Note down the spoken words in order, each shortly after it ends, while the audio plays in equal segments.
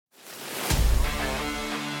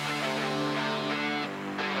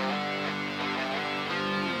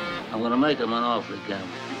I'm going to make him an offer again.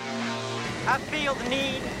 I feel the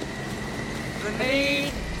need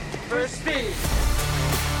for speed.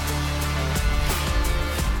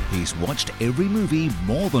 He's watched every movie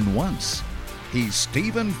more than once. He's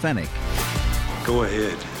Stephen Fennick. Go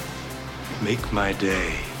ahead. Make my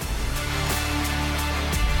day.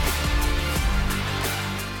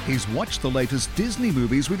 He's watched the latest Disney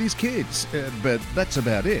movies with his kids, but that's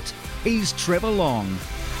about it. He's Trevor Long.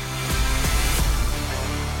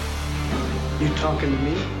 You talking to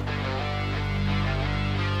me?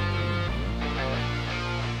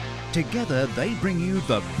 Together, they bring you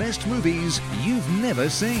the best movies you've never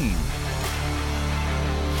seen.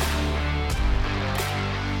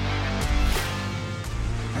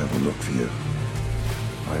 I will look for you.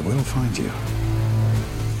 I will find you.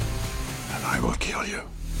 And I will kill you.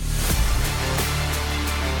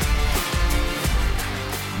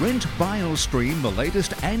 Rent, buy or stream the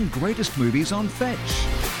latest and greatest movies on Fetch.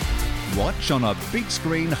 Watch on a big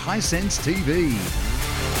screen Hisense TV.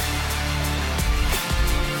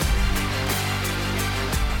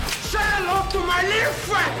 Say hello to my little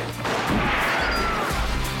friend.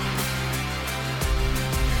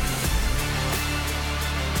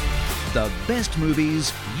 The best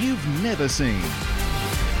movies you've never seen.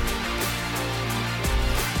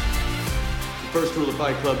 The first rule of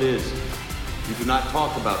Fight Club is you do not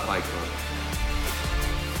talk about Fight Club.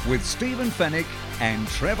 With Stephen Fennick and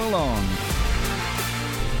Trevor Long.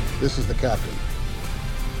 This is the captain.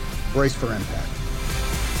 Brace for impact.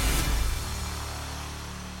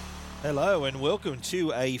 Hello and welcome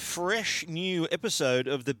to a fresh new episode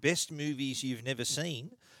of the best movies you've never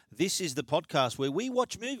seen. This is the podcast where we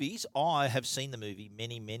watch movies. I have seen the movie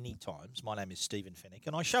many, many times. My name is Stephen Fennick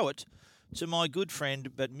and I show it to my good friend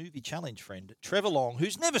but movie challenge friend, Trevor Long,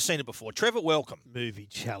 who's never seen it before. Trevor, welcome. Movie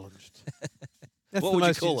challenged. That's What the would you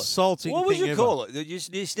most call it? insulting What would thing you ever. call it? You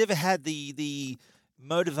just never had the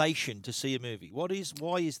motivation to see a movie.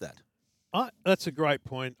 Why is that? That's a great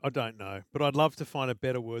point. I don't know, but I'd love to find a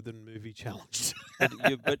better word than movie challenged.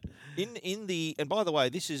 But in the and by the way,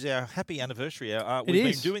 this is our happy anniversary. We've been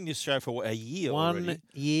is. doing this show for a year 1 already.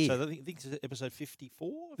 year. So I think it's episode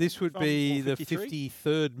 54. This would from- be or the 53?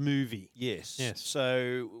 53rd movie. Yes. Yes.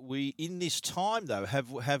 So we in this time though,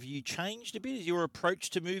 have you changed a bit? Is your approach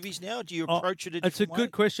to movies now? Do you approach it a different It's a way?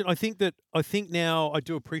 good question. I think now I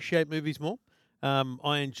do appreciate movies more.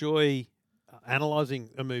 I enjoy analysing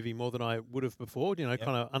a movie more than I would have before. You know,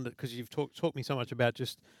 kind of under because you've taught me so much about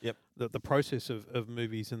just the process of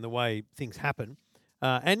movies and the way things happen.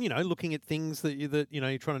 And looking at things that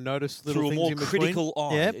you're trying to notice little Through a things more in between. critical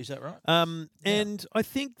eye. Yep. Is that right? And I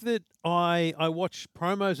think that I watch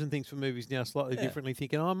promos and things for movies now slightly differently,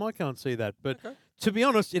 thinking, I might go and see that. But to be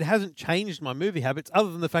honest, it hasn't changed my movie habits,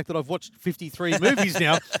 other than the fact that I've watched 53 movies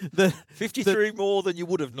now. 53 more than you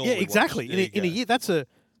would have normally. Yeah, exactly. watched. In a year, that's a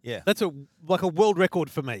like a world record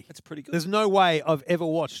for me. That's pretty good. There's no way I've ever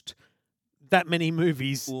watched that many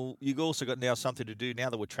movies. Well, you've also got now something to do now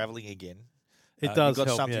that we're travelling again. It does You've got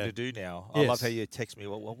help, something yeah. to do now. Yes. I love how you text me.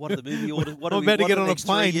 Well, what are the movie orders? What I'm are about to what get are on the a next three?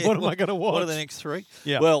 plane. Yeah, What am I going to watch? What are the next three?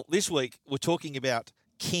 Yeah. Well, this week we're talking about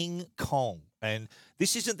King Kong. And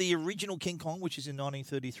this isn't the original King Kong, which is in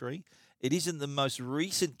 1933. It isn't the most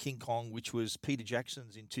recent King Kong, which was Peter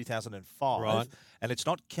Jackson's in 2005. Right. And it's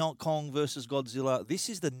not King Kong versus Godzilla. This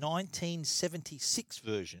is the 1976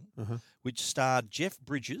 version, which starred Jeff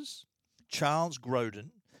Bridges, Charles Grodin,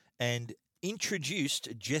 and introduced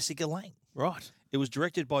Jessica Lange. Right. It was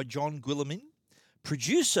directed by John Guillemin.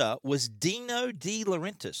 Producer was Dino De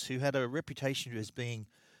Laurentiis, who had a reputation as being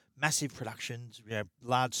massive productions,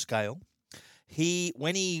 large scale.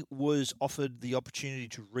 When he was offered the opportunity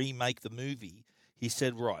to remake the movie, he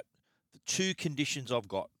said, right, the two conditions I've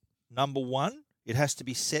got. Number one, it has to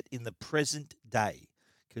be set in the present day.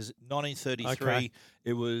 Because 1933,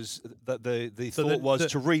 it was the thought was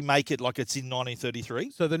to remake it like it's in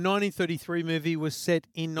 1933. So the 1933 movie was set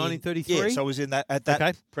in 1933? Yeah, so it was in that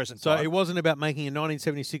present time. So it wasn't about making a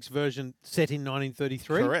 1976 version set in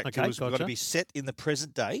 1933? Correct. Okay, It was got gotcha. to be set in the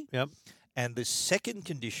present day. Yep. And the second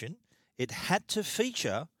condition, it had to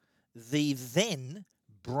feature the then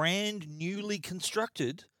brand newly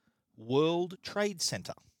constructed World Trade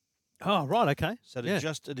Center. Oh, right, okay. So it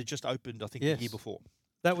had just opened, I think, Yes. the year before.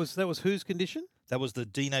 That was whose condition? That was the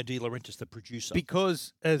Dino De Laurentiis, the producer.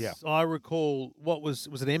 Because, as I recall, what was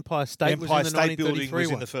it Empire State Empire was in the State Building 1933 was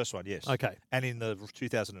in one? the first one, yes. Okay. And in the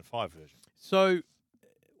 2005 version. So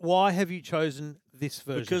why have you chosen this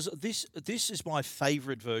version? Because this is my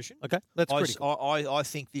favourite version. Okay, that's critical. I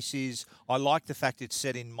think this is. I like the fact it's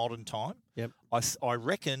set in modern time. Yep. I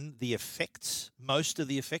reckon the effects, most of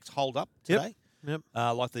the effects, hold up today. Yep.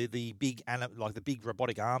 Like the big like the big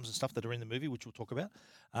robotic arms and stuff that are in the movie, which we'll talk about.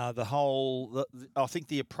 I think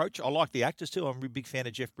the approach. I like the actors too. I'm a big fan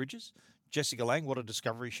of Jeff Bridges, Jessica Lange. What a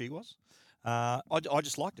discovery she was. I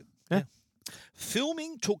just liked it. Yeah.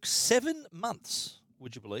 Filming took 7 months.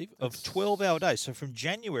 Would you believe, of 12-hour days? So from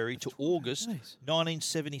January to August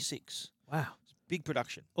 1976. Wow. Big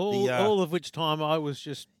production. All of which time I was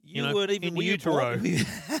just weren't even in were you utero. born?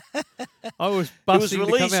 I was It was busting to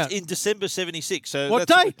come released out. in December 76. So What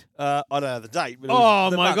that's- date? I don't know the date. But it Oh,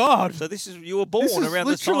 was the my month. God. So you were born This is around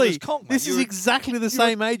the time literally as Kong. mate. this You is were- exactly the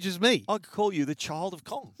same age as me. I could call you the child of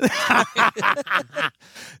Kong.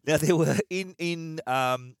 Now there were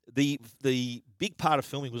the big part of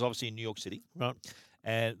filming was obviously in New York City. Right.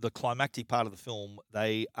 And the climactic part of the film,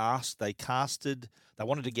 they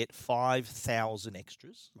wanted to get 5,000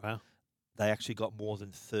 extras. Wow. They actually got more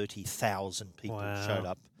than 30,000 people Wow. showed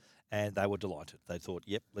up, and they were delighted. They thought,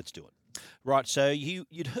 "Yep, let's do it." Right. So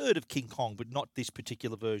you'd heard of King Kong, but not this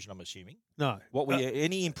particular version, I'm assuming. No. What were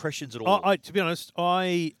any impressions at all? To be honest,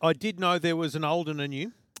 I did know there was an old and a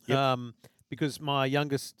new. Yep. Because my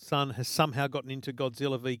youngest son has somehow gotten into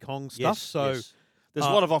Godzilla v Kong stuff. Yes. There's a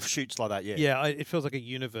lot of offshoots like that. Yeah, it feels like a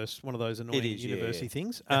universe, one of those annoying is, yeah, university yeah.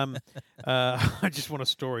 things. I just want a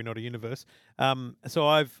story, not a universe. So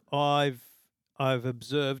I've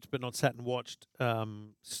observed, but not sat and watched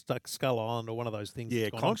Skull Island or one of those things. Yeah,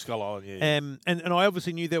 that's gone Kong on. Skull Island. Yeah. And I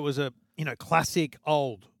obviously knew there was a classic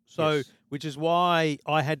old. So Yes. which is why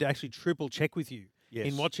I had to actually triple check with you Yes.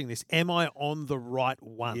 in watching this. Am I on the right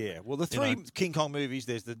one? Yeah, well, the three King Kong movies,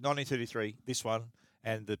 there's the 1933, this one,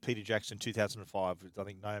 and the Peter Jackson 2005. I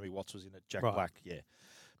think Naomi Watts was in it, Jack Right. Black, yeah.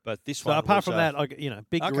 But this So one apart was, from that,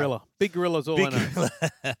 Big okay. Gorilla. Big Gorilla's all I know.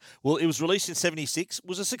 Big, well, it was released in 76,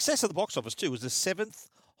 was a success at the box office too. It was the 7th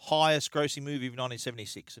highest grossing movie of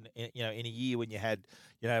 1976, and in a year when you had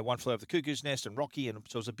One Flew Over the Cuckoo's Nest and Rocky, and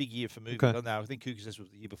so it was a big year for movies. Okay. I don't know, I think Cuckoo's Nest was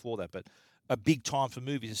the year before that, but a big time for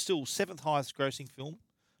movies. It's still 7th highest grossing film,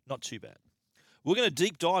 not too bad. We're going to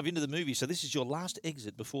deep dive into the movie, so this is your last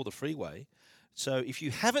exit before the freeway. So if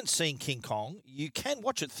you haven't seen King Kong, you can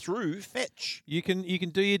watch it through Fetch. You can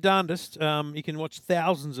do your darndest. You can watch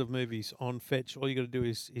thousands of movies on Fetch. All you got to do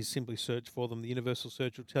is simply search for them. The universal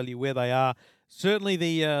search will tell you where they are. Certainly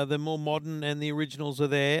the more modern and the originals are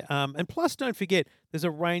there. And plus, don't forget, there's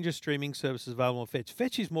a range of streaming services available on Fetch.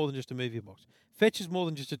 Fetch is more than just a movie box. Fetch is more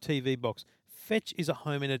than just a TV box. Fetch is a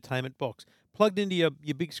home entertainment box. Plugged into your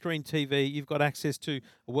big screen TV, you've got access to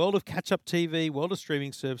a world of catch-up TV, world of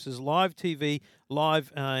streaming services, live TV,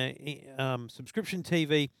 live subscription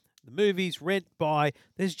TV, the movies, rent, buy.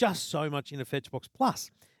 There's just so much in a Fetch box.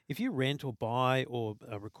 Plus, if you rent or buy or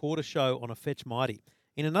record a show on a Fetch Mighty,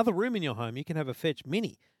 in another room in your home, you can have a Fetch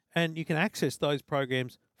Mini, and you can access those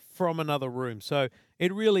programs from another room. So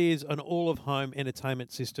it really is an all-of-home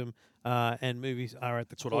entertainment system, and movies are at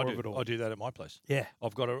the That's what core I of do. it all. I do that at my place. Yeah.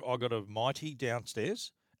 I've got a Mighty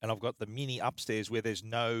downstairs, and I've got the Mini upstairs where there's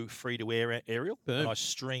no free-to-air aerial, Boom. and I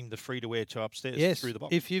stream the free-to-air to upstairs Yes, through the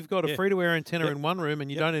box. if you've got a Yeah. free-to-air antenna Yep. in one room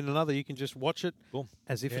and you Yep. don't need another, you can just watch it Boom.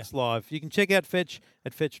 as if Yeah. it's live. You can check out Fetch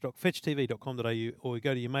at fetchtv.com.au, or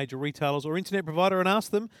go to your major retailers or internet provider and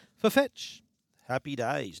ask them for Fetch. Happy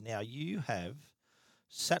days. Now, you have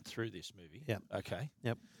sat through this movie. Yep. Okay.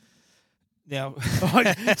 Yep. Now,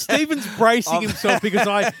 Stephen's bracing himself because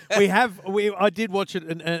I did watch it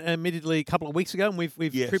admittedly a couple of weeks ago, and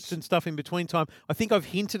we've Yes. tripped and stuff in between time. I think I've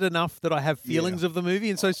hinted enough that I have feelings of the movie,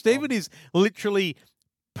 and so Stephen is literally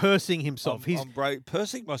pursing himself. I'm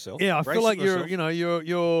pursing myself. I feel bracing like myself.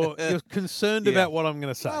 you're concerned Yeah. about what I'm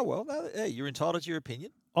going to say. Oh, well, no, you're entitled to your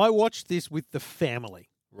opinion. I watched this with the family.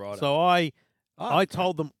 Right. So I okay.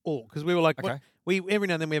 told them all because we were like, Okay. we every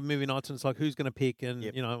now and then we have movie nights and it's like, who's going to pick? And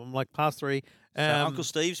Yep. I'm like, past three. So Uncle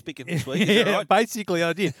Steve's picking this week. Is that Yeah, right? basically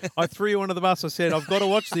I did. I threw you under the bus. I said, I've got to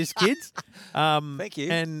watch this, kids. Thank you.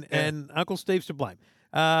 And Uncle Steve's to blame.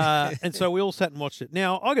 And so we all sat and watched it.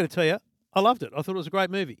 Now I got to tell you, I loved it. I thought it was a great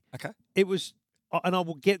movie. Okay. It was. And I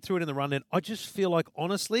will get through it in the rundown. I just feel like,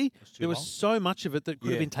 honestly, there was long. so much of it that could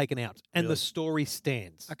have Yeah. been taken out, and Really? the story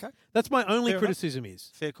stands. Okay. That's my only Fair enough. criticism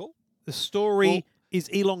is Fair call. the story Well, is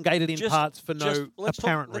elongated in parts for no let's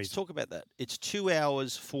apparent Let's reason. talk about that. It's 2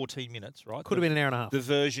 hours, 14 minutes, right? Could have been an hour and a half. The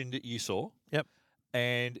version that you saw. Yep.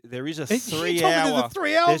 And there is a You told me there's a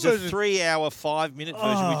 3-hour There's version. a 3-hour, 5-minute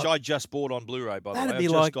version, which Oh. I just bought on Blu-ray, by the way. That'd I be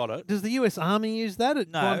just like, got it. does the US Army use that at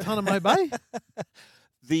No. Guantanamo Bay?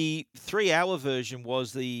 The 3-hour version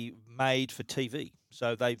was the made for TV.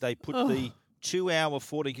 So they put the 2 hour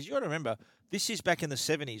 14, because you got to remember, this is back in the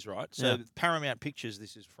 70s, right? So Yeah. Paramount Pictures,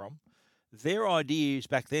 this is from. Their ideas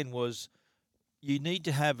back then was you need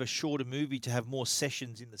to have a shorter movie to have more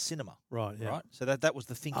sessions in the cinema. Right, yeah. Right? So that was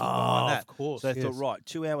the thinking behind that. Of course. So they thought, yes. right,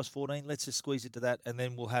 2 hours 14, let's just squeeze it to that, and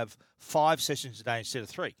then we'll have 5 sessions a day instead of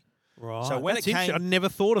 3. Right. So when That's it came, interesting. I never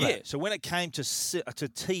thought of yeah. that. So when it came to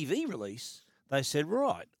TV release, they said,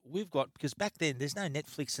 right, we've got, because back then there's no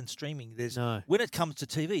Netflix and streaming. There's No. when it comes to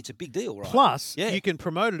TV, it's a big deal, right? Plus, Yeah. you can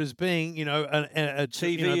promote it as being, a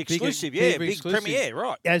TV big exclusive, TV big exclusive, premiere,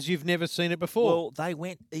 right? as you've never seen it before. Well, they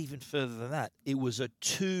went even further than that. It was a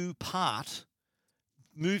 2-part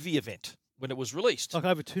movie event when it was released. like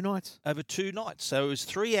over 2 nights. Over 2 nights. So it was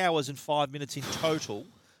 3 hours and 5 minutes in total.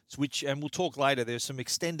 And we'll talk later. There's some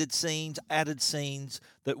extended scenes, added scenes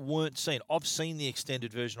that weren't seen. I've seen the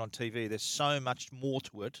extended version on TV. There's so much more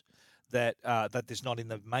to it that there's not in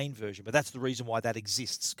the main version. But that's the reason why that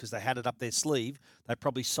exists, because they had it up their sleeve. They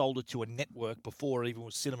probably sold it to a network before it even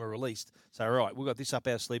was cinema released. So, all right, we've got this up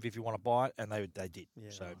our sleeve if you want to buy it, and they did. Yeah,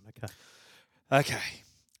 So, right, okay. okay.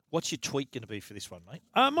 What's your tweet going to be for this one, mate?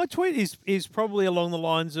 My tweet is probably along the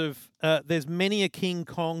lines of there's many a King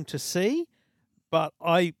Kong to see, but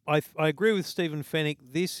I agree with Stephen Fennick.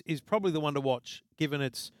 This is probably the one to watch, given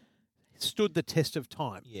it's stood the test of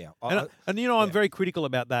time. Yeah. And I'm yeah. very critical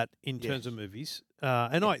about that in terms of movies.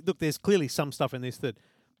 Look, there's clearly some stuff in this that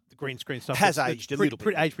the green screen stuff Has that's aged a little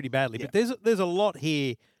bit. aged pretty badly. Yeah. But there's a lot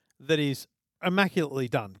here that is immaculately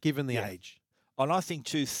done, given the age. And I think,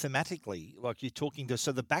 too, thematically, like you're talking to,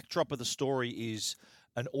 so the backdrop of the story is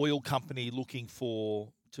an oil company looking for,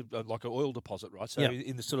 like an oil deposit, right? So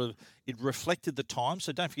in the sort of, it reflected the time.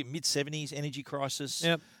 So don't forget, mid-70s, energy crisis.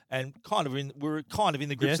 Yep. And we're kind of in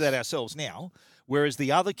the grips of that ourselves now. Whereas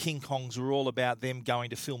the other King Kongs were all about them going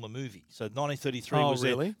to film a movie. So 1933 was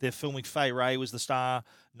really? they're filming. Fay Ray was the star.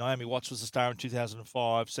 Naomi Watts was the star in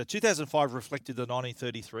 2005. So 2005 reflected the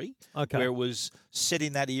 1933, where it was set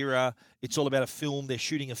in that era. It's all about a film. They're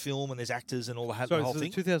shooting a film, and there's actors and all the whole thing. The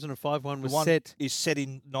 2005 one was The one set. is set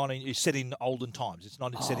in olden times. It's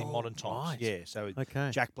not set in modern times. right. Yeah. So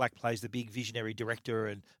Jack Black plays the big visionary director,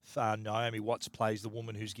 and Naomi Watts plays the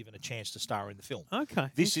woman who's given a chance to star in the film. Okay.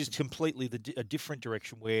 This is completely a different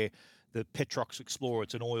direction where the Petrox Explorer.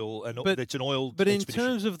 It's an oil, it's an oil. But in expedition.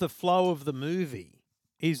 terms of the flow of the movie,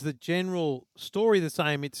 is the general story the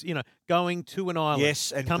same? It's going to an island,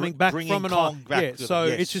 Yes, and coming back bringing from an Kong island. back Yeah, to so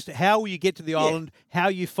them, it's yes. just how you get to the island, how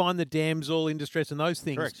you find the damsel in distress, and those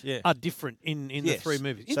things Correct, yeah. are different in the Yes. 3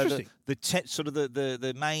 movies. So Interesting.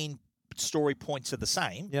 the main story points are the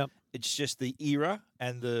same. Yep. It's just the era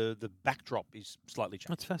and the backdrop is slightly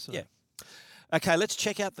changed. That's fascinating. Yeah. Okay, let's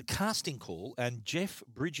check out the casting call. And Jeff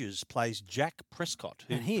Bridges plays Jack Prescott,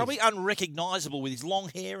 And who's he probably is- unrecognisable with his long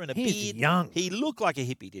hair and a He's beard. young. He looked like a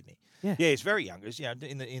hippie, didn't he? Yeah. Yeah, he's very young. He was,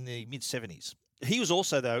 in the mid-70s. He was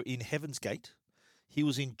also, though, in Heaven's Gate. He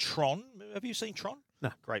was in Tron. Have you seen Tron?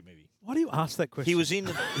 No. Great movie. Why do you ask that question? He was in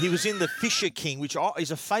The Fisher King, which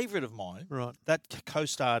is a favourite of mine. Right. That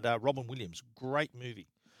co-starred Robin Williams. Great movie.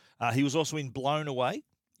 He was also in Blown Away.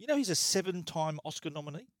 He's a 7-time Oscar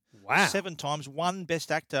nominee. Wow. 7 times. Won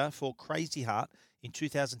Best Actor for Crazy Heart in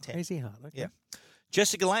 2010. Crazy Heart. Okay. Yeah.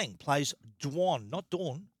 Jessica Lange plays Dwan, not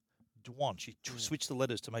Dawn. Dwan. She switched the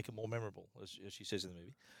letters to make it more memorable, as she says in the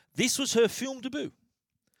movie. This was her film debut.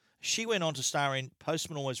 She went on to star in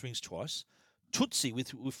Postman Always Rings Twice, Tootsie,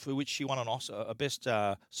 for which she won an Oscar, a Best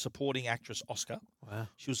Supporting Actress Oscar. Wow.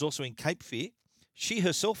 She was also in Cape Fear. She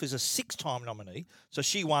herself is a 6-time nominee, so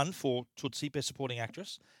she won for Tootsie, Best Supporting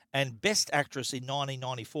Actress, and Best Actress in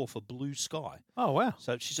 1994 for Blue Sky. Oh, wow.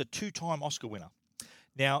 So she's a 2-time Oscar winner.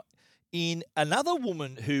 Now, in another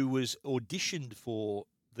woman who was auditioned for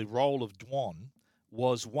the role of Dwan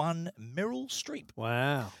was one Meryl Streep.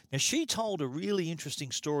 Wow. Now, she told a really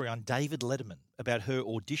interesting story on David Letterman about her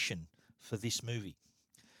audition for this movie.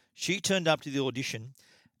 She turned up to the audition,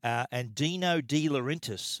 and Dino De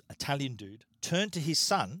Laurentiis, Italian dude, turned to his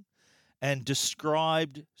son and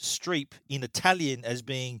described Streep in Italian as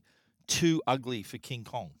being too ugly for King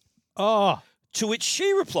Kong. Oh. To which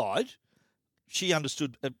she replied, she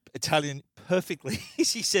understood Italian perfectly.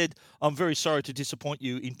 She said, "I'm very sorry to disappoint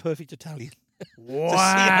you," in perfect Italian.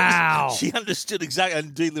 Wow. She understood exactly.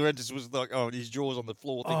 And De Laurentiis was like, his jaw's on the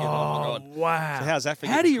floor thinking, oh my God. Wow. So how's that for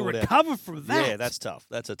How do getting you caught out? recover from that? Yeah, that's tough.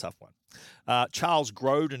 That's a tough one. Charles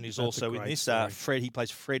Grodin is That's a also in great this. story. He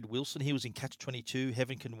plays Fred Wilson. He was in Catch-22,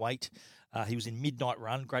 Heaven Can Wait. He was in Midnight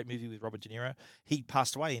Run, great movie with Robert De Niro. He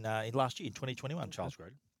passed away in last year, in 2021, Charles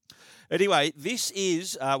Grodin. Anyway, this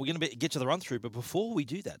is, we're going to get to the run-through, but before we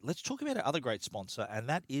do that, let's talk about our other great sponsor, and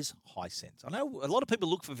that is Hisense. I know a lot of people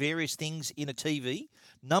look for various things in a TV.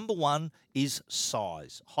 Number one is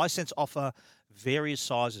size. Hisense offer various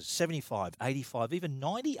sizes, 75, 85, even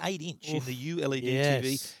 98 inch in the ULED TV.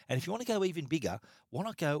 yes. And if you want to go even bigger, why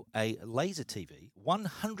not go a laser TV,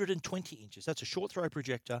 120 inches. That's a short throw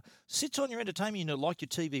projector, sits on your entertainment unit like your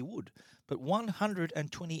TV would, but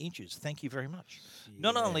 120 inches. Thank you very much.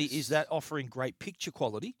 Not only is that offering great picture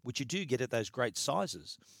quality, which you do get at those great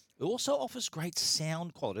sizes, it also offers great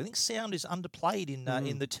sound quality. I think sound is underplayed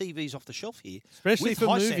in the TVs off the shelf here. Especially with for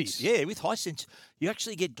Hisense. movies. Yeah, with Hisense, you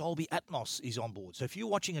actually get Dolby Atmos is on board. So if you're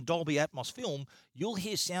watching a Dolby Atmos film, you'll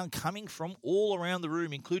hear sound coming from all around the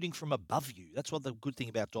room, including from above you. That's what the good thing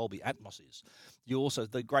about Dolby Atmos is. You also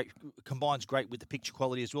combines great with the picture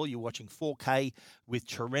quality as well. You're watching 4K with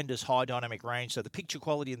tremendous high dynamic range. So the picture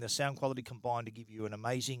quality and the sound quality combine to give you an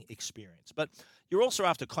amazing experience. But you're also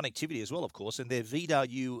after connectivity as well, of course, and their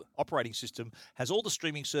VW operating system has all the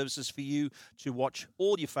streaming services for you to watch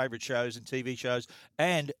all your favourite shows and TV shows,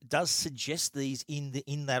 and does suggest these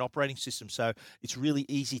in that operating system. So it's really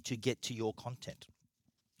easy to get to your content.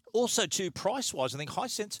 Also, too, price-wise, I think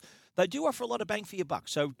Hisense, they do offer a lot of bang for your buck.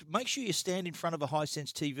 So make sure you stand in front of a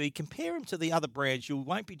Hisense TV, compare them to the other brands. You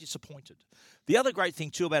won't be disappointed. The other great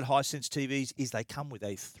thing, too, about Hisense TVs is they come with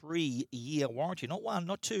a 3-year warranty. Not one,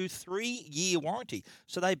 not two, 3-year warranty.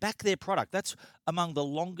 So they back their product. That's among the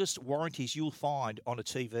longest warranties you'll find on a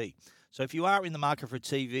TV. So if you are in the market for a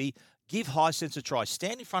TV, give Hisense a try.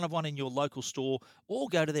 Stand in front of one in your local store or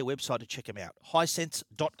go to their website to check them out,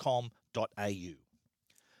 hisense.com.au.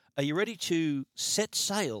 Are you ready to set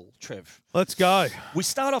sail, Trev? Let's go. We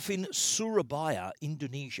start off in Surabaya,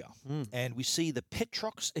 Indonesia, and we see the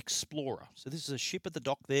Petrox Explorer. So this is a ship at the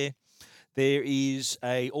dock there. There is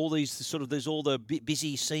there's all the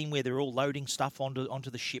busy scene where they're all loading stuff onto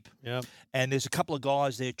the ship. Yeah. And there's a couple of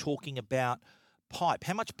guys there talking about pipe.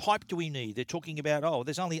 How much pipe do we need? They're talking about,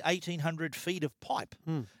 there's only 1,800 feet of pipe.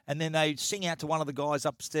 And then they sing out to one of the guys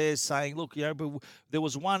upstairs saying, look, but there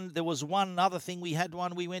was one other thing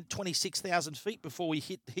we went 26,000 feet before we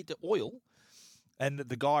hit the oil. And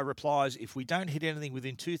the guy replies, if we don't hit anything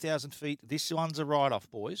within 2,000 feet, this one's a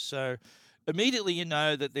write-off, boys. So immediately you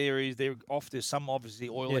know that there's some obviously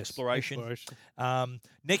oil exploration.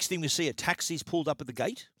 Next thing we see, a taxi's pulled up at the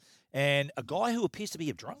gate. And a guy who appears to be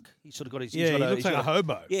a drunk. He's sort of got his... he looks like a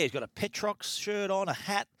hobo. Yeah, he's got a Petrox shirt on, a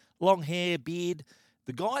hat, long hair, beard.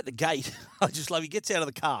 The guy at the gate, I just love, he gets out of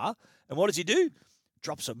the car, and what does he do?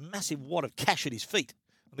 Drops a massive wad of cash at his feet.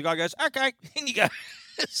 And the guy goes, okay, in you go.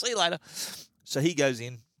 See you later. So he goes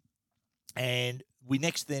in, and we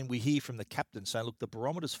hear from the captain saying, look, the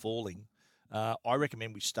barometer's falling. I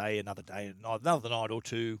recommend we stay another night or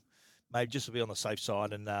two, maybe just to be on the safe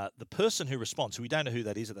side. And the person who responds, who we don't know who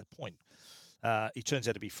that is at that point, he turns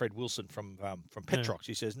out to be Fred Wilson from Petrox.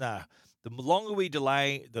 He says, no, the longer we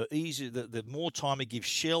delay, the more time it gives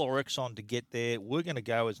Shell or Exxon to get there. We're going to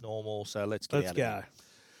go as normal, so let's go. Here.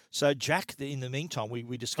 So Jack, in the meantime,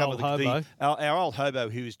 we discover our old hobo,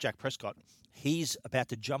 who is Jack Prescott. He's about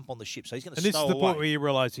to jump on the ship, so he's going to stow away. And this is the point where you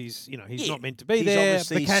realise he's not meant to be there.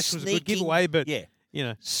 The cash was a good giveaway, but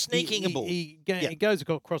sneaking aboard. He goes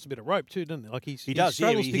across a bit of rope too, doesn't he? Like he does.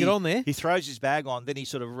 Struggles to get on there. He throws his bag on, then he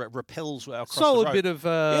sort of rappels across Solid the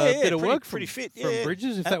rope. bit of work pretty fit from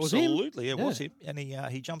Bridges, if that was him. Absolutely, it was him. And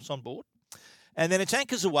he jumps on board. And then it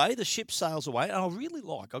anchors away, the ship sails away. And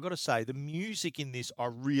I've got to say, the music in this I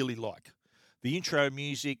really like. The intro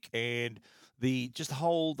music and the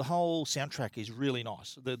whole soundtrack is really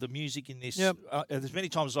nice. The music in this, as many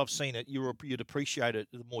times as I've seen it, you'd appreciate it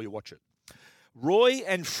the more you watch it. Roy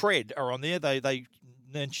and Fred are on there. They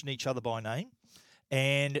mention each other by name,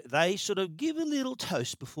 and they sort of give a little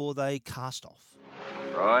toast before they cast off.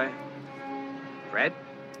 Roy? Fred?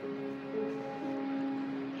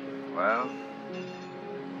 Well,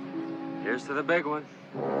 here's to the big one.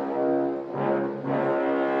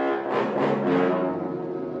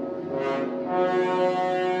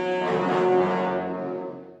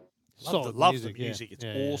 Love the music. It's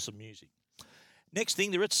awesome music. Next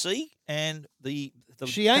thing, they're at sea, and the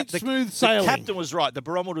smooth sailing. The captain was right. The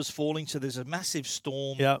barometer's falling, so there's a massive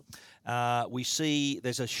storm. Yeah. We see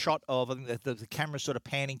there's a shot of, I think the camera's sort of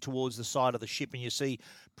panning towards the side of the ship, and you see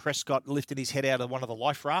Prescott lifting his head out of one of the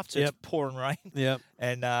life rafts. It's pouring rain. Yeah.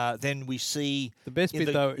 And then we see... The best bit,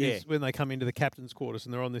 is when they come into the captain's quarters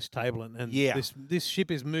and they're on this table, and this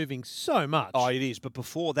ship is moving so much. Oh, it is. But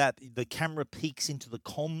before that, the camera peeks into the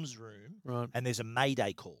comms room, and there's a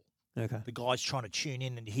Mayday call. Okay. The guy's trying to tune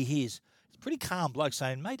in, and he hears it's a pretty calm bloke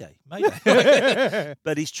saying Mayday, Mayday.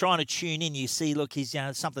 But he's trying to tune in. You see, look, he's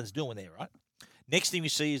something's doing there, right? Next thing we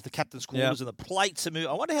see is the captain's quarters and the plates are moving.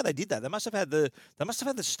 I wonder how they did that. They must have had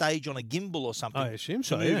the stage on a gimbal or something. I assume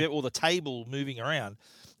so. Or the table moving around.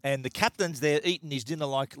 And the captain's there eating his dinner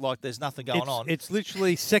like there's nothing going on. It's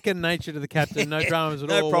literally second nature to the captain. No dramas at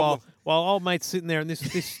no all. problem. While old mate's sitting there and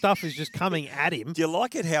this stuff is just coming at him. Do you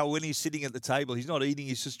like it how when he's sitting at the table, he's not eating,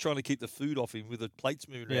 he's just trying to keep the food off him with the plates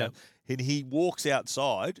moving around. And he walks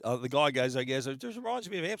outside. The guy goes, it just reminds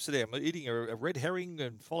me of Amsterdam, eating a red herring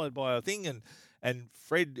and followed by a thing. And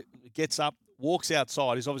Fred gets up, walks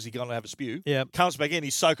outside. He's obviously going to have a spew. Yeah. Comes back in.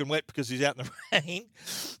 He's soaking wet because he's out in the rain.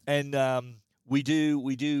 And we do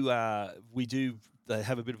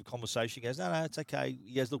have a bit of a conversation. He goes, no, it's okay.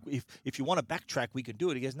 He goes, look, if you want to backtrack, we can do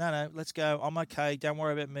it. He goes, no, let's go. I'm okay. Don't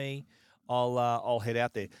worry about me. I'll head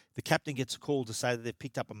out there. The captain gets a call to say that they've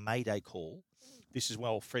picked up a Mayday call. This is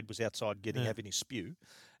while Fred was outside having his spew.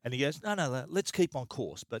 And he goes, no, let's keep on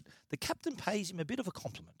course. But the captain pays him a bit of a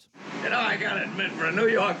compliment. You know, I gotta admit, for a New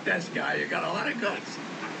York desk guy, you got a lot of guts.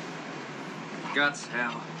 Guts,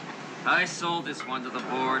 hell. I sold this one to the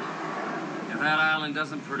board. If that island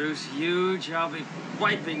doesn't produce huge, I'll be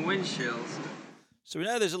wiping windshields. So we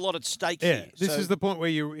know there's a lot at stake here. This is the point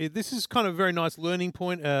where this is kind of a very nice learning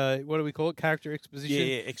point. What do we call it? Character exposition.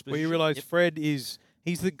 Yeah, exposition. Where you realise Fred he's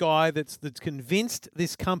the guy that's convinced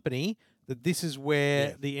this company that this is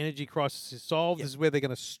where the energy crisis is solved. This is where they're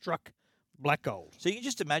going to struck black gold. So you can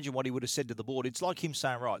just imagine what he would have said to the board. It's like him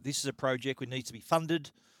saying, right, this is a project that needs to be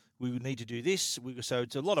funded. We would need to do this. So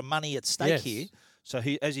it's a lot of money at stake here. So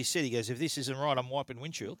as he said, he goes, if this isn't right, I'm wiping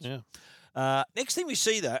windshields. Yeah. Next thing we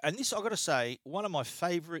see, though, and this I've got to say, one of my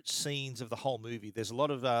favourite scenes of the whole movie. There's a lot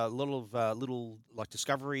of little like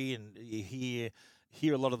discovery, and you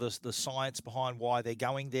hear a lot of the science behind why they're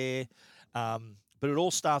going there. But it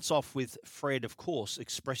all starts off with Fred, of course,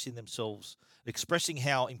 expressing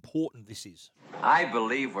how important this is. I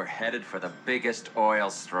believe we're headed for the biggest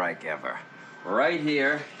oil strike ever. Right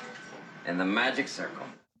here in the magic circle.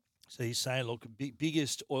 So he's saying, look,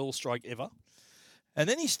 biggest oil strike ever. And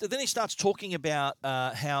then he starts talking about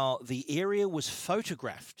how the area was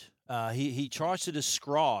photographed. He tries to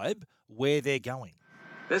describe where they're going.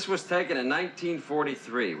 This was taken in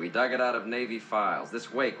 1943. We dug it out of Navy files.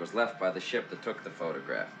 This wake was left by the ship that took the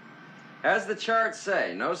photograph. As the charts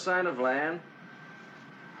say, no sign of land.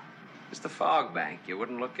 Just a fog bank you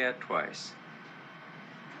wouldn't look at twice.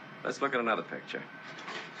 Let's look at another picture.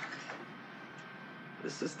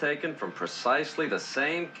 This is taken from precisely the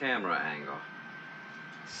same camera angle.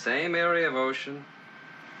 Same area of ocean.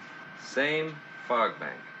 Same fog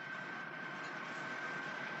bank.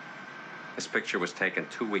 This picture was taken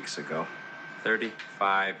 2 weeks ago,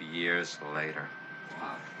 35 years later.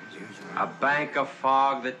 A bank of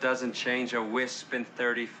fog that doesn't change a wisp in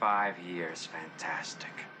 35 years. Fantastic.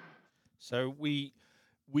 So we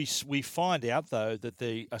find out, though, that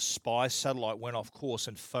a spy satellite went off course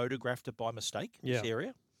and photographed it by mistake, this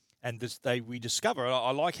area. And we discover,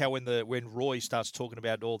 I like how when Roy starts talking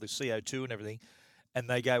about all the CO2 and everything, and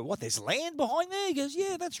they go, what, there's land behind there? He goes,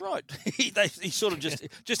 yeah, that's right. he sort of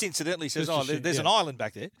just incidentally says, there's an island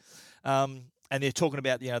back there. And they're talking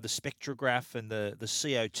about, the spectrograph and the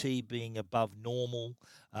CO2 being above normal.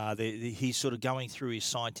 He's sort of going through his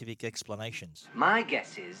scientific explanations. My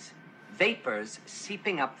guess is vapors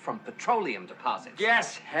seeping up from petroleum deposits.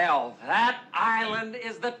 Yes, hell, that island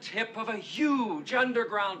is the tip of a huge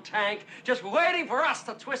underground tank just waiting for us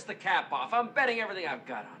to twist the cap off. I'm betting everything I've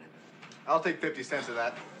got on it. I'll take 50 cents of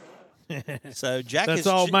that. So Jack That's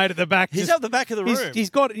old mate at the back. He's up the back of the room.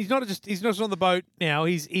 He's not just on the boat now.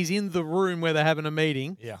 He's in the room where they're having a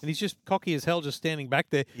meeting. Yeah. And he's just cocky as hell, just standing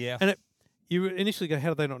back there. Yeah. And you initially go, how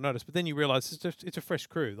did they not notice? But then you realise it's a fresh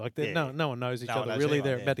crew. Like no one knows each other. Really,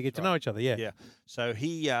 they're about to get to know each other. Yeah. Yeah. So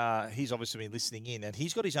he's obviously been listening in, and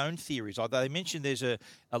he's got his own theories. Like they mentioned, there's a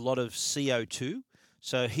lot of CO2.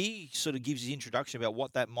 So he sort of gives his introduction about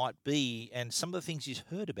what that might be and some of the things he's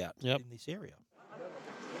heard about in this area.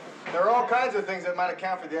 There are all kinds of things that might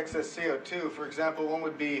account for the excess CO2. For example, one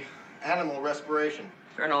would be animal respiration.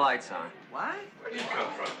 Turn the lights on. What? Where do you come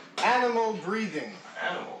from? Animal breathing.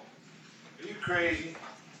 Animal? Are you crazy?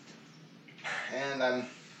 And I'm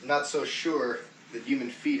not so sure that human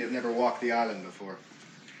feet have never walked the island before.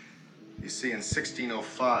 You see, in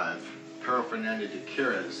 1605, Pero Fernandez de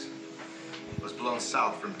Quirez was blown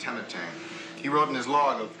south from Tematang. He wrote in his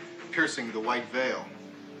log of piercing the White Veil,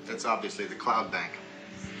 that's obviously the cloud bank,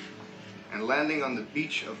 and landing on the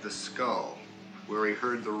beach of the Skull, where he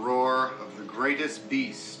heard the roar of the greatest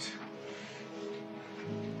beast.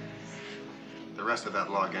 The rest of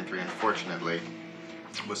that log entry, unfortunately,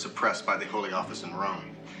 was suppressed by the Holy Office in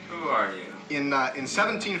Rome. Who are you? In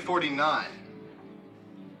 1749,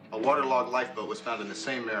 a waterlogged lifeboat was found in the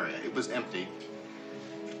same area. It was empty,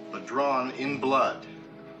 but drawn in blood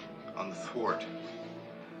on the thwart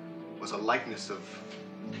was a likeness of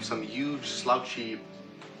some huge, slouchy,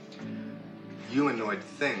 humanoid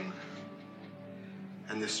thing,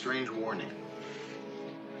 and this strange warning.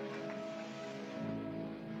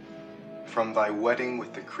 From thy wedding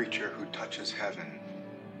with the creature who touches heaven,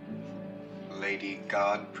 Lady,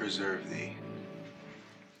 God preserve thee.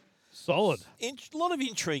 Solid. A lot of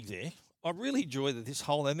intrigue there. I really enjoy that this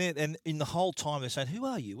whole, and in the whole time they're saying, "Who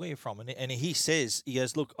are you? Where are you from?" And he says, he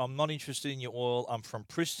goes, "Look, I'm not interested in your oil. I'm from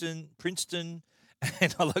Princeton."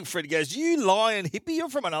 And I like Fred goes, "You lying hippie! You're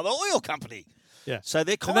from another oil company." Yeah. So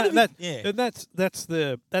they're kind of yeah. And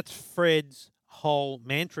that's Fred's whole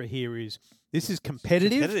mantra here is this is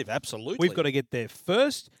competitive. Competitive, absolutely. We've got to get there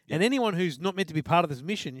first, and anyone who's not meant to be part of this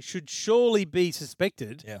mission should surely be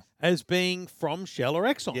suspected as being from Shell or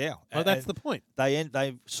Exxon. Yeah, that's the point. They end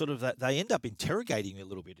up interrogating him a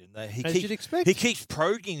little bit, and As you'd expect. He keeps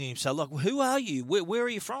probing himself, like, "Who are you? Where are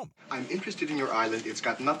you from?" I'm interested in your island. It's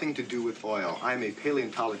got nothing to do with oil. I'm a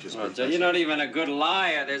paleontologist. Well, Joe, you're not even a good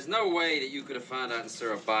liar. There's no way that you could have found out in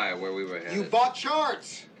Surabaya where we were headed. You bought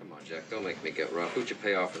charts. Come on, Jack, don't make me get rough. Who'd you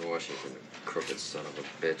pay off in Washington, the crooked son of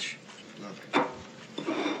a bitch? Nothing.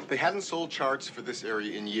 They hadn't sold charts for this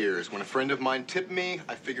area in years. When a friend of mine tipped me,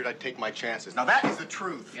 I figured I'd take my chances. Now that is the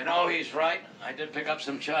truth. You know, he's right. I did pick up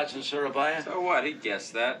some charts in Surabaya. So what? He'd guess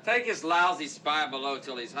that. Take his lousy spy below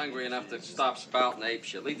till he's hungry enough to stop spouting ape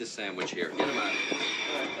shit. Leave the sandwich here. Get him out of here.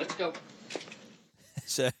 All right, let's go.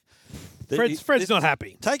 So Fred's not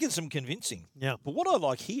happy. Taking some convincing. Yeah. But what I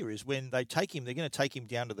like here is when they take him, they're going to take him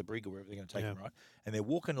down to the brig or wherever they're going to take him, right? And they're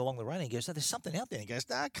walking along the road and he goes, "No, there's something out there." And he goes,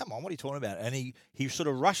 "Nah, come on, what are you talking about?" And he sort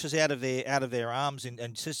of rushes out of their arms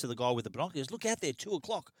and says to the guy with the binoculars, "Look out there,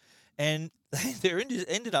 2:00." And they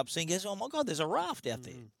ended up seeing, goes, "Oh my God, there's a raft out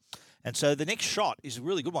there." And so the next shot is a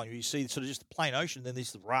really good one. You see sort of just the plain ocean, then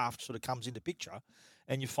this raft sort of comes into picture.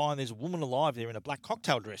 And you find there's a woman alive there in a black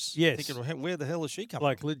cocktail dress. Yes. Thinking, where the hell has she come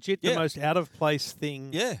Like from? legit the most out of place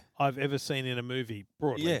thing Yeah. I've ever seen in a movie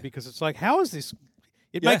broadly. Yeah. Because it's like, how is this?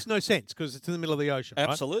 It makes no sense because it's in the middle of the ocean. Right?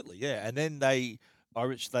 Absolutely, yeah. And then they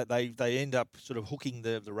end up sort of hooking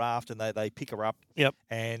the raft and they pick her up. Yep.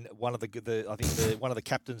 And one of one of the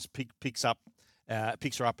captains picks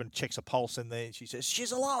her up and checks her pulse, and then she says,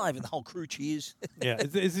 "She's alive," and the whole crew cheers. Yeah,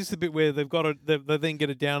 is this the bit where they've got they then get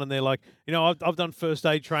it down and they're like, I've done first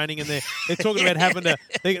aid training, and they're talking about having to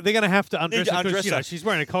they're going to have to undress her because she's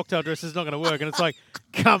wearing a cocktail dress. It's not going to work, and it's like,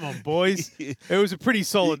 come on, boys, it was a pretty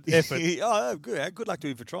solid effort. Oh, good. Good luck to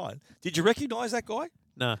him for trying. Did you recognise that guy?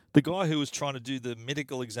 No. The guy who was trying to do the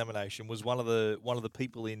medical examination was one of the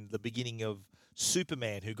people in the beginning of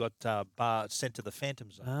Superman who got sent to the Phantom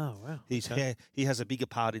Zone. Oh wow! He has a bigger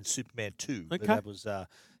part in Superman 2. Okay. That was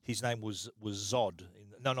his name was Zod.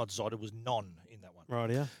 No, not Zod. It was Non in that one. Right.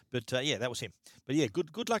 Yeah. But that was him. But yeah,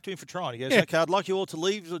 good luck to him for trying. He goes, "Okay, I'd like you all to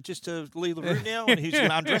leave the room now," and he's going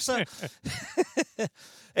to undress her.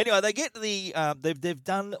 Anyway, they get they've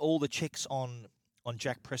done all the checks on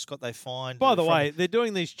Jack Prescott. They find. By the way, they're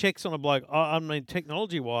doing these checks on a bloke. I mean,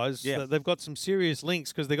 technology-wise, Yeah. they've got some serious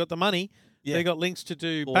links because they got the money. Yeah. They got links to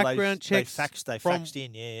do Or background checks. They faxed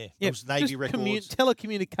in. Yeah. It was Navy just records.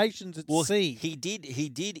 Telecommunications at sea. He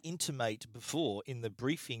did intimate before in the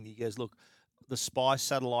briefing. He goes, "Look, the spy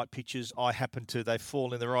satellite pictures, they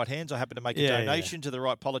fall in the right hands. I happen to make a donation to the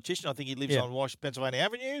right politician. I think he lives on Pennsylvania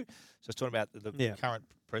Avenue." So it's talking about the current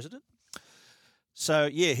president. So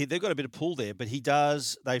they've got a bit of pull there, but he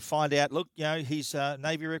does. They find out. Look, his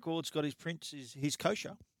Navy records got his prints. He's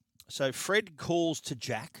kosher. So Fred calls to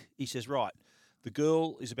Jack. He says, "Right, the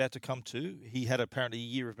girl is about to come to. He had apparently a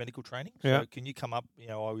year of medical training. So can you come up?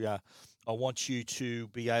 I want you to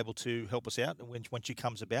be able to help us out when she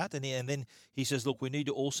comes about." And then he says, "Look, we need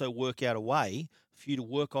to also work out a way for you to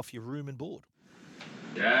work off your room and board."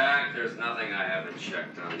 Jack, there's nothing I haven't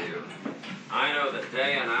checked on you. I know the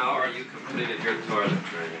day and hour you completed your toilet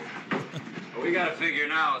training. What we got to figure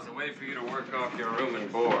now is a way for you to work off your room and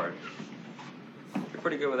board. You're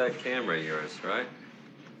pretty good with that camera of yours, right?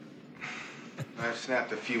 I've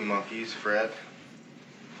snapped a few monkeys, Fred.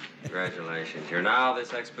 Congratulations. You're now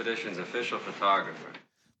this expedition's official photographer.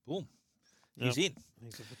 Boom. He's in.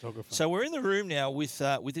 He's a photographer. So we're in the room now with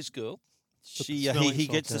this girl.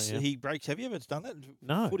 He breaks. Have you ever done that?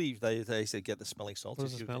 No. Footy, they said get the smelling salts. What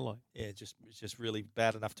does it smell like? Yeah, it's just really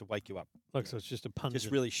bad enough to wake you up. Like, so it's just a pungent.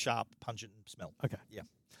 Just really sharp, pungent smell. Okay.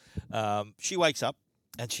 Yeah. She wakes up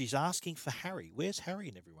and she's asking for Harry. Where's Harry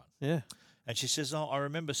and everyone? Yeah. And she says, "Oh, I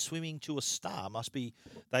remember swimming to a star. Must be."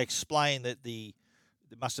 They explain that there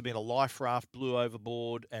must have been a life raft blew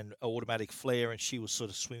overboard and automatic flare, and she was sort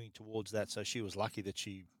of swimming towards that. So she was lucky that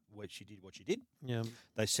she did what she did. Yeah.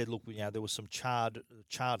 They said, "Look, there was some charred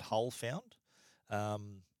hull found,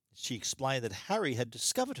 She explained that Harry had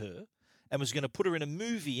discovered her and was going to put her in a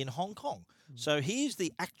movie in Hong Kong. So here's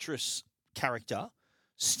the actress character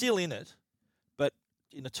still in it, but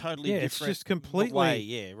in a totally it's different just completely way.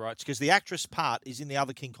 Yeah, right. Because the actress part is in the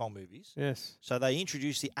other King Kong movies. Yes. So they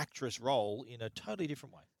introduced the actress role in a totally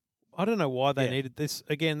different way. I don't know why they needed this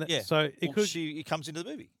again. Yeah. So it comes into the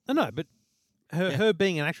movie. No, but her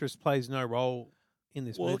being an actress plays no role in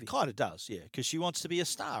this movie. Well, it kind of does, yeah, because she wants to be a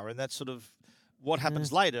star, and that's sort of what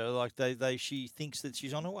happens later. Like she thinks that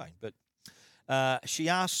she's on her way, but she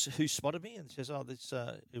asks who spotted me, and says, "Oh,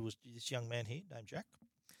 it was this young man here named Jack."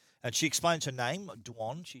 And she explains her name,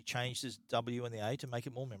 Duan. She changed this W and the A to make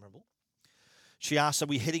it more memorable. She asks, "Are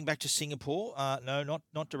we heading back to Singapore?" No,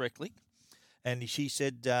 not directly. And she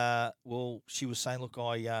said, "Well, she was saying, look,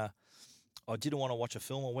 I didn't want to watch a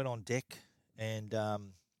film. I went on deck, and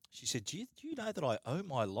she said, do you know that I owe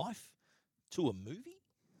my life to a movie?"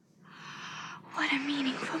 What a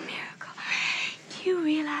meaningful miracle. Do you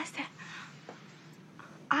realize that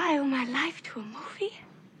I owe my life to a movie?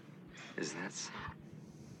 Is that so?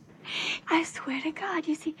 I swear to God,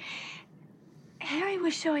 you see, Harry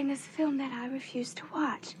was showing this film that I refused to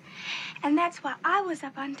watch. And that's why I was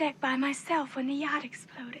up on deck by myself when the yacht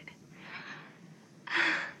exploded.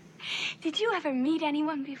 Did you ever meet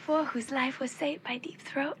anyone before whose life was saved by Deep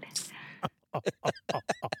Throat?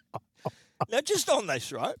 Now, just on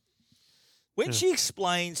this, right? When she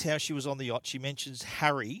explains how she was on the yacht, she mentions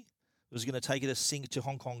Harry was going to take her to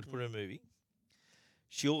Hong Kong to put in a movie.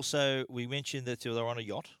 We mentioned that they were on a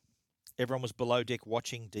yacht. Everyone was below deck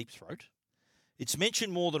watching Deep Throat. It's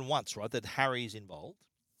mentioned more than once, right, that Harry's involved.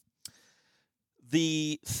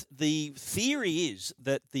 The theory is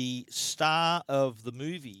that the star of the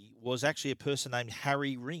movie was actually a person named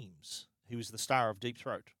Harry Reams, who was the star of Deep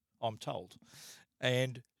Throat, I'm told.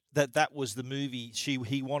 And that was the movie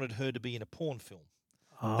he wanted her to be in a porn film.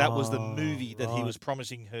 That was the movie that he was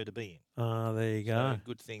promising her to be in. There you go. So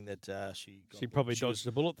good thing that she probably dodged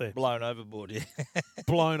the bullet there. Blown overboard, yeah.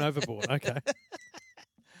 Blown overboard, okay.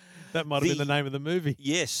 That might have been the name of the movie.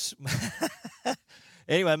 Yes.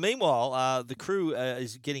 Anyway, meanwhile, the crew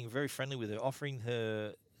is getting very friendly with her, offering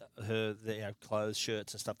her clothes,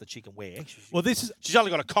 shirts, and stuff that she can wear. She's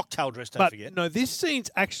only got a cocktail dress. Don't forget. No, this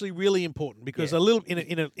scene's actually really important because a little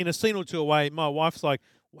in a scene or two away, my wife's like,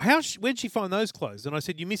 where'd she find those clothes? And I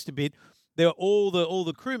said, you missed a bit. There were all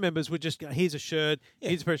the crew members would just go, here's a shirt,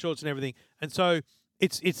 here's a pair of shorts, and everything. And so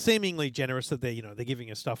it's seemingly generous that they're giving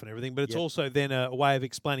her stuff and everything, but it's also then a way of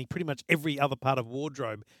explaining pretty much every other part of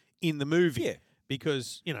wardrobe in the movie. Yeah.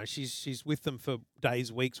 Because she's with them for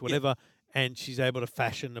days, weeks, whatever, and she's able to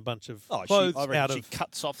fashion a bunch of clothes she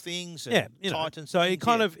cuts off things and tightens. So things, it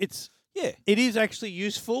kind of it is actually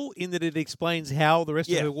useful in that it explains how the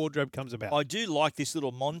rest of her wardrobe comes about. I do like this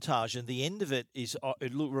little montage, and the end of it is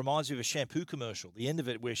reminds me of a shampoo commercial. The end of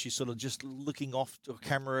it where she's sort of just looking off to a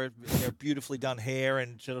camera, beautifully done hair,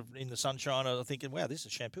 and sort of in the sunshine. I'm thinking, wow, this is a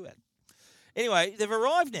shampoo ad. Anyway, they've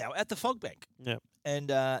arrived now at the fog bank. Yeah. And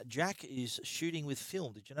Jack is shooting with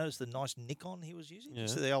film. Did you notice the nice Nikon he was using? Yeah.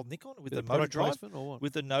 See the old Nikon with the product motor drive? placement or what?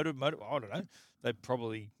 With the motor, I don't know. They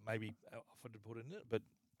probably maybe offered to put it in it, but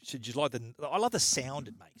I love the sound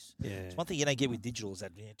it makes. Yeah. It's one thing you don't get with digital is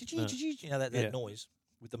that that noise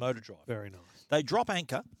with the motor drive. Very nice. They drop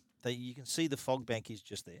anchor. You can see the fog bank is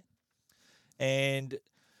just there. And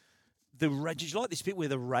did you like this bit where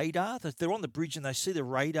the radar, they're on the bridge and they see the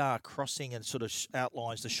radar crossing and sort of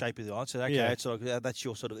outlines the shape of the island. So, it's like, that's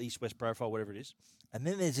your sort of east-west profile, whatever it is. And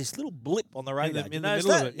then there's this little blip on the radar. In the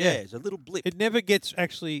middle of it, yeah, it's a little blip. It never gets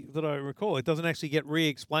actually, that I recall, it doesn't actually get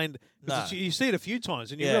re-explained. No. You see it a few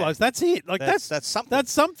times and you realise that's it. Like that's something.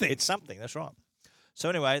 That's something. It's something, that's right. So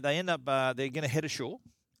anyway, they end up, they're going to head ashore.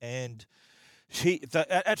 And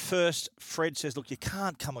at first, Fred says, look, you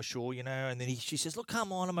can't come ashore, and then she says, look,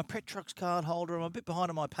 come on, I'm a Petrox card holder. I'm a bit behind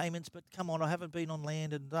on my payments, but come on, I haven't been on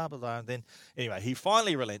land and blah, blah, blah. And then, anyway, he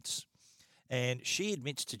finally relents. And she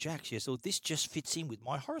admits to Jack, she says, oh, this just fits in with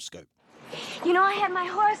my horoscope. I had my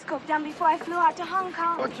horoscope done before I flew out to Hong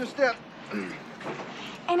Kong. Watch your step.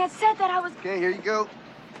 And it said that I was... Okay, here you go.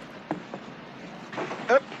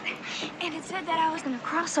 Up. And it said that I was going to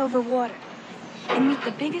cross over water and meet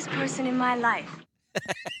the biggest person in my life.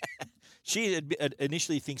 She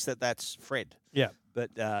initially thinks that that's Fred. Yeah.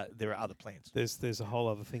 But there are other plans. There's a whole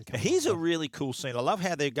other thing coming Here's a really cool scene. I love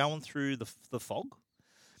how they're going through the fog.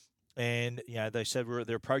 And, they said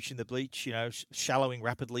they're approaching the beach, shallowing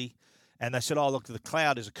rapidly. And they said, oh, look, the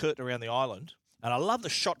cloud is a curtain around the island. And I love the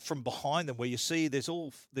shot from behind them where you see there's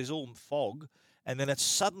all fog. and then it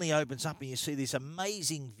suddenly opens up and you see this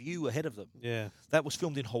amazing view ahead of them. Yeah. That was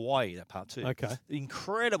filmed in Hawaii, that part too. Okay. The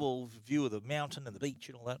incredible view of the mountain and the beach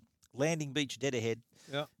and all that. Landing beach dead ahead.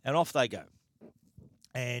 Yeah. And off they go.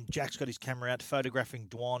 And Jack's got his camera out photographing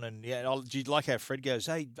Dwan. And do you like how Fred goes,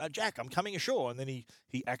 hey, Jack, I'm coming ashore. And then he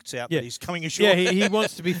acts out that he's coming ashore. Yeah, he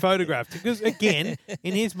wants to be photographed. Because, again,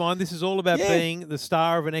 in his mind, this is all about being the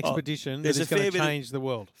star of an expedition that is going to change the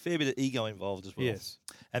world. Fair bit of ego involved as well. Yes.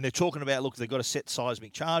 And they're talking about, look, they've got to set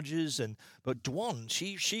seismic charges. But Dwan,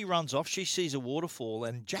 she runs off. She sees a waterfall.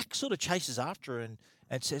 And Jack sort of chases after her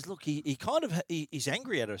and says, look, he's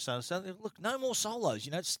angry at her. So, look, no more solos.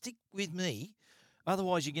 Stick with me.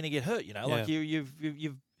 Otherwise, you're going to get hurt. Like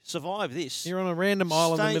you've survived this. You're on a random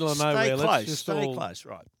island in the middle of nowhere. Stay close,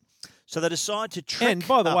 right? So they decide to trick. And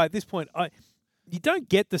by the way, at this point, you don't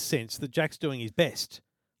get the sense that Jack's doing his best.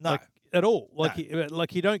 No, at all.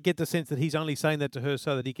 You don't get the sense that he's only saying that to her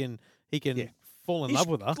so that he can fall in love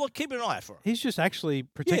with her. Look, keep an eye out for her. He's just actually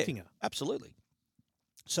protecting her. Absolutely.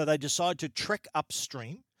 So they decide to trek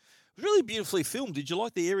upstream. It was really beautifully filmed. Did you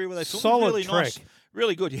like the area where they filmed? Solid really trek. Nice.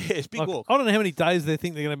 Really good, yeah. It's big walk. I don't know how many days they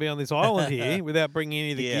think they're going to be on this island here without bringing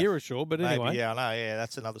any of the gear ashore, but anyway. Maybe, I know,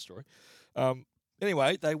 that's another story.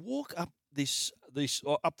 Anyway, they walk up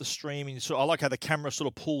up the stream, and I like how the camera sort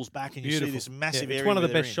of pulls back and you see this massive area. It's one of the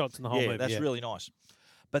best shots in the whole movie. That's really nice.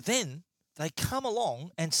 But then they come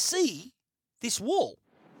along and see this wall.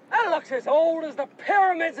 That looks as old as the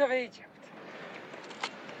pyramids of Egypt.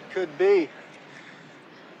 Could be.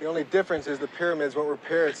 The only difference is the pyramids weren't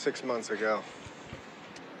repaired 6 months ago.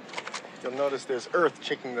 You'll notice there's earth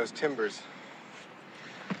checking those timbers.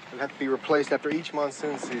 They'll have to be replaced after each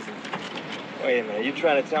monsoon season. Wait a minute, you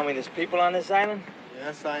trying to tell me there's people on this island?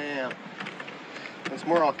 Yes, I am. Once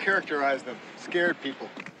more, I'll characterize them. Scared people.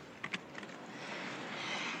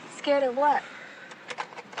 Scared of what?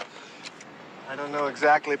 I don't know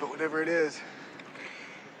exactly, but whatever it is.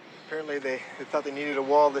 Apparently they thought they needed a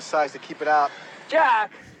wall this size to keep it out.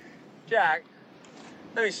 Jack,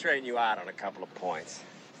 let me straighten you out on a couple of points.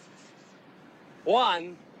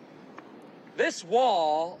 One, this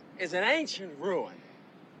wall is an ancient ruin.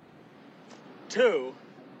 Two,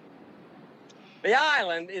 the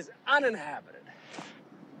island is uninhabited.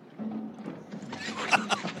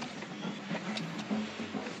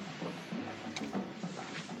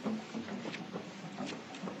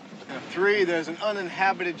 Three, there's an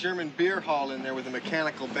uninhabited German beer hall in there with a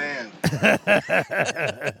mechanical band.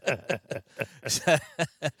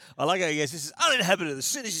 I like how he goes, this is uninhabited. As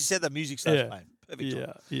soon as he said the music starts playing.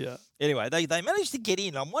 Perfect. Yeah. Anyway, they managed to get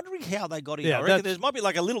in. I'm wondering how they got in. Yeah, I reckon there might be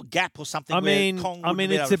like a little gap or something. Kong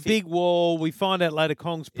it's a big wall. We find out later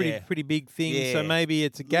Kong's pretty big thing, so maybe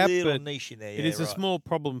it's a gap. Little but niche in there. It is a small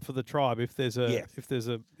problem for the tribe if there's a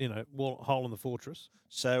hole in the fortress.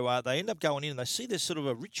 So they end up going in and they see there's sort of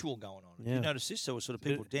a ritual going on. Yeah. You notice this? There were sort of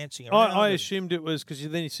people dancing around. I assumed it was because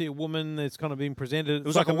then you see a woman that's kind of being presented. It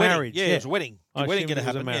was like a marriage. Yeah, it was a wedding. A wedding going to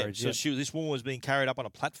happen. Marriage, So this woman was being carried up on a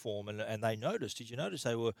platform and they noticed. Did you notice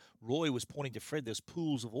Roy was pointing to Fred, there's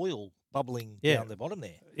pools of oil bubbling down the bottom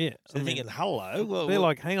there. Yeah. So they're thinking, hello. Well, they're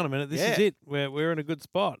like, hang on a minute, this is it. We're in a good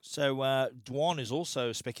spot. So Dwan is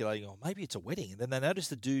also speculating, maybe it's a wedding. And then they notice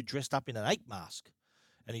the dude dressed up in an ape mask.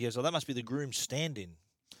 And he goes, that must be the groom's stand-in.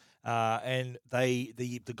 And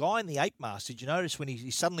the guy in the ape mask, did you notice when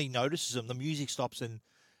he suddenly notices them, the music stops and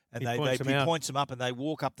he points them up and they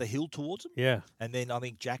walk up the hill towards him? Yeah. And then I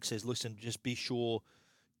think Jack says, listen, just be sure,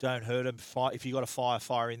 don't hurt him. If you got a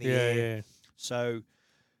fire in the air. Yeah. So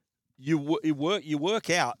you work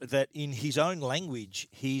out that in his own language,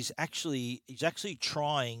 he's actually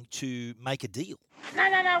trying to make a deal.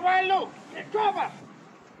 No, wait, look, it's trouble.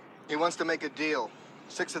 He wants to make a deal.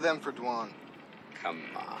 6 of them for Dwan. Come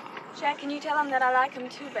on. Jack, can you tell him that I like him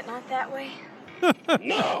too, but not that way?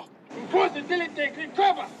 No. What's the deal? Take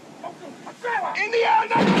trouble. In the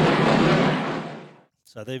air.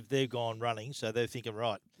 So they've gone running. So they're thinking,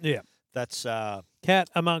 right. Yeah. That's cat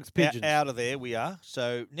amongst pigeons. Out of there we are.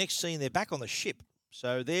 So next scene, they're back on the ship.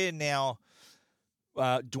 So they're now.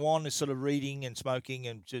 Dwan is sort of reading and smoking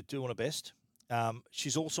and doing her best.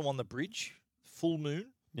 She's also on the bridge. Full moon.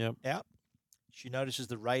 Yep. Out. She notices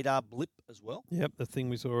the radar blip as well. Yep, the thing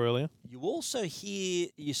we saw earlier. You also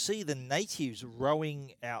you see the natives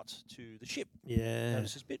rowing out to the ship. Yeah.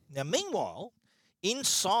 Notice this bit. Now, meanwhile,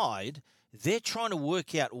 inside, they're trying to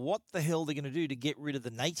work out what the hell they're going to do to get rid of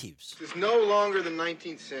the natives. It's no longer the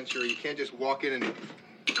 19th century. You can't just walk in and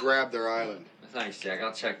grab their island. Thanks, Jack.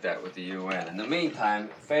 I'll check that with the UN. In the meantime,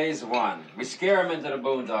 phase 1. We scare them into the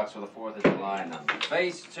boondocks with a 4th of July number.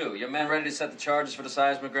 Phase 2. Your men ready to set the charges for the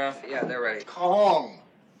seismograph? Yeah, they're ready. Kong!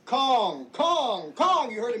 Kong! Kong!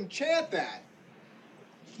 Kong! You heard him chant that.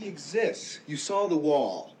 He exists. You saw the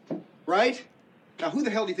wall, right? Now, who the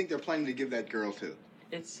hell do you think they're planning to give that girl to?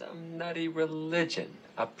 It's some nutty religion.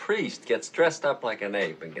 A priest gets dressed up like an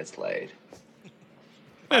ape and gets laid.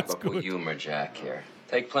 That's Look, with humor, Jack, here.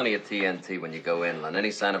 Take plenty of TNT when you go inland. Any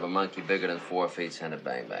sign of a monkey bigger than 4 feet, send it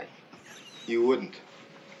bang bang. You wouldn't.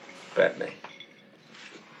 Bet me.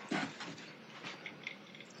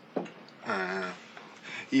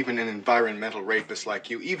 Even an environmental rapist like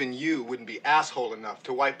you, even you wouldn't be asshole enough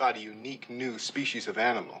to wipe out a unique new species of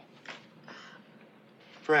animal.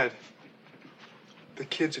 Fred, the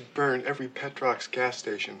kids had burned every Petrox gas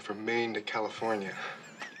station from Maine to California.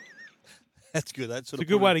 That's good. That's It's a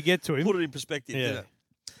good way to get to him. Put it in perspective. Yeah. Didn't it?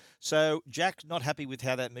 So Jack's not happy with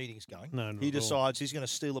how that meeting's going. No, not he at all. decides he's going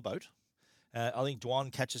to steal a boat. I think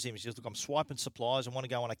Dwan catches him. He says, "Look, I'm swiping supplies. I want to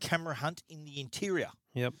go on a camera hunt in the interior."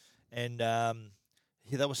 Yep. And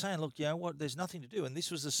they were saying, "Look, you know what? There's nothing to do." And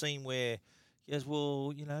this was the scene where he goes,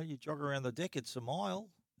 "Well, you know, you jog around the deck. It's a mile,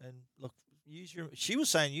 and look." She was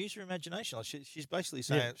saying, use your imagination. Like she's basically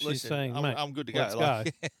saying, she's listen, saying, I'm, "Mate, I'm good to go. let's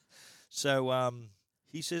Like, so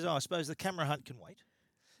he says, I suppose the camera hunt can wait.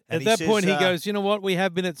 And At that says, point, he goes, you know what? We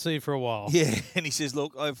have been at sea for a while. Yeah, and he says,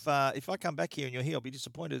 look, if I come back here and you're here, I'll be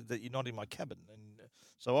disappointed that you're not in my cabin. And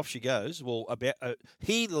so off she goes. Well,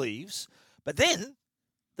 he leaves, but then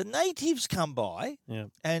the natives come by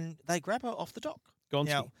and they grab her off the dock. Gonski.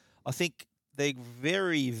 Now, I think they're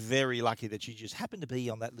very, very lucky that she just happened to be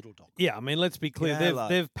on that little dock. Yeah, I mean, let's be clear. You know,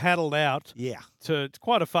 They've paddled out to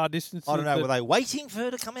quite a far distance. I don't know, were they waiting for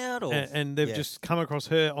her to come out? Or And they've just come across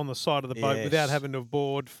her on the side of the boat without having to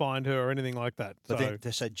board, find her, or anything like that.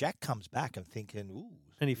 But so Jack comes back and thinking, ooh.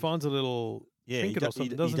 And he finds a little trinket or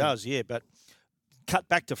something, doesn't he? He does, yeah. But cut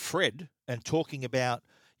back to Fred and talking about,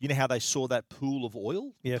 you know how they saw that pool of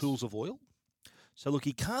oil? Yes. Pools of oil? So, look,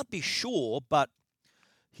 he can't be sure, but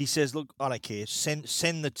he says, look, I don't care. Send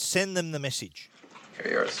them the message.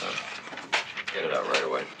 Here you are, son. Get it out right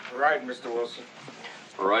away. Right, Mr. Wilson.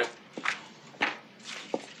 All right.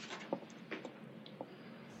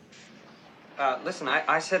 Listen,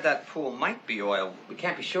 I said that pool might be oil. We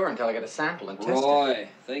can't be sure until I get a sample and test it. Roy,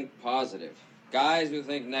 think positive. Guys who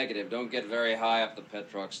think negative don't get very high up the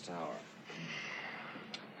Petrox Tower.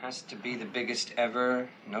 Has to be the biggest ever.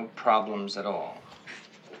 No problems at all.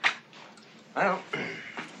 Well,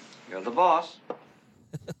 you're the boss.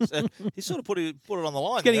 So he sort of put it on the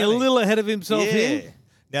line. He's getting a little ahead of himself here.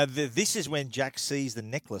 Now this is when Jack sees the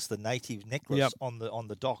necklace, the native necklace, on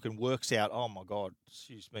the dock, and works out, oh my God,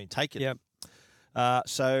 she's been taken. Yep.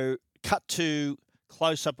 So cut to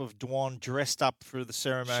close up of Dwan dressed up for the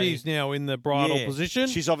ceremony. She's now in the bridal position.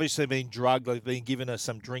 She's obviously been drugged. They've been given her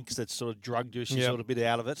some drinks that sort of drugged her. She's sort of a bit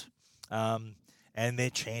out of it. And they're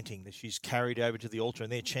chanting. She's carried over to the altar,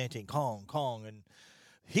 and they're chanting Kong, Kong. And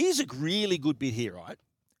here's a really good bit here, right?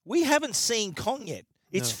 We haven't seen Kong yet.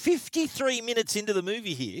 It's 53 minutes into the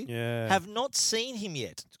movie here. Yeah. Have not seen him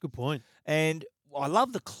yet. That's a good point. And I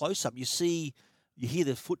love the close-up. You hear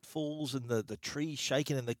the footfalls and the tree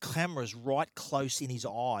shaking, and the camera's right close in his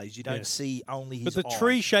eyes. You don't see only his But the eyes.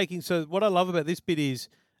 tree shaking, so what I love about this bit is,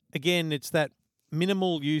 again, it's that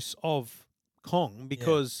minimal use of Kong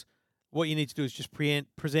because what you need to do is just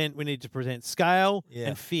present. We need to present scale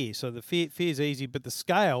and fear. So the fear is easy, but the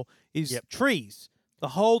scale is trees. The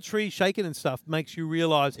whole tree shaking and stuff makes you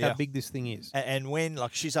realize how big this thing is. And when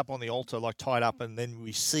she's up on the altar, tied up, and then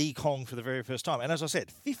we see Kong for the very first time. And as I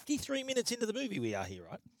said, 53 minutes into the movie we are here,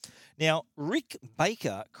 right? Now, Rick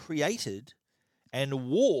Baker created and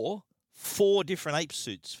wore 4 different ape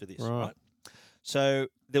suits for this, right? So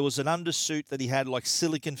there was an undersuit that he had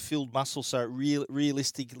silicon-filled muscle, so it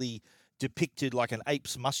realistically depicted like an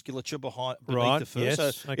ape's musculature beneath the fur.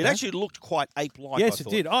 Yes, so it actually looked quite ape-like. Yes, I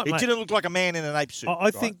it did. thought. It didn't look like a man in an ape suit.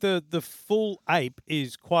 I think the full ape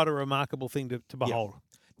is quite a remarkable thing to behold.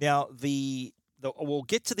 Now, we'll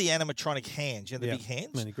get to the animatronic hands, the big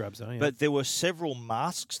hands. And he grabs that, But there were several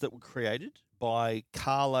masks that were created by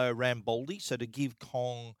Carlo Rambaldi, so to give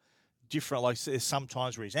Kong different, there's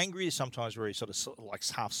sometimes where he's angry, sometimes where he's sort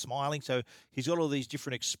of half smiling. So he's got all these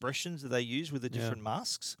different expressions that they use with the different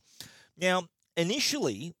masks. Now,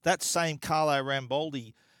 initially, that same Carlo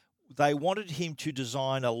Rambaldi, they wanted him to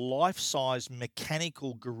design a life-size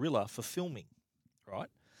mechanical gorilla for filming, right?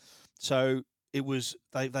 So it was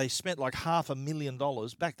they spent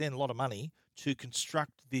 $500,000 back then, a lot of money, to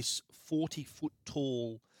construct this 40-foot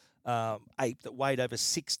tall ape that weighed over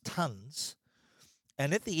 6 tons.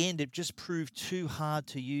 And at the end, it just proved too hard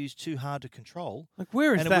to use, too hard to control.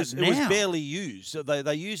 Where is and that now? It was barely used. So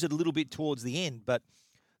they used it a little bit towards the end, but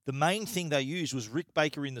the main thing they used was Rick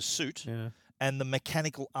Baker in the suit and the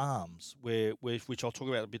mechanical arms, which I'll talk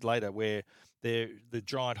about a bit later, where the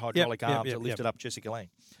giant hydraulic arms yep, that lifted up Jessica Lange.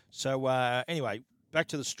 So anyway, back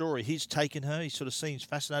to the story. He's taken her. He sort of seems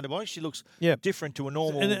fascinated by her. She looks different to a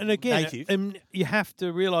normal and again, native. You have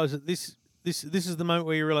to realise that this is the moment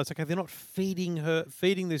where you realise, okay, they're not feeding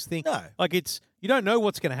this thing. No. Like you don't know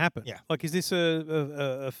what's going to happen. Yeah. Like, is this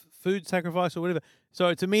a food sacrifice or whatever? So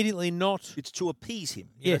it's immediately not. It's to appease him.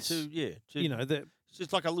 Yes.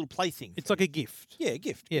 It's like a little plaything. It's like a gift. Yeah, a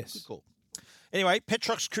gift. Yes. Good call. Anyway,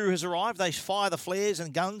 Petrock's crew has arrived. They fire the flares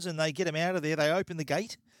and guns and they get him out of there. They open the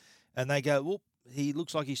gate and they go, whoop, he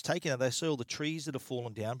looks like he's taken it. They see all the trees that have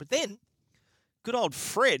fallen down. But then, good old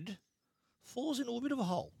Fred falls into a bit of a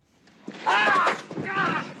hole.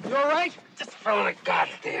 You all right? Just fell in a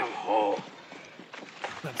goddamn hole.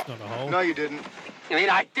 That's not a hole. No, you didn't. I mean,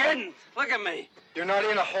 I didn't. Look at me. You're not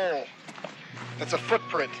in a hole. That's a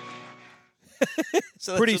footprint.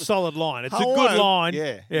 So Pretty solid line. It's a good line.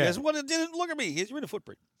 Yeah. He goes, well, it didn't look at me. He's in a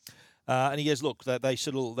footprint. And he goes, look,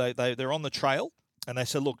 they're on the trail. And they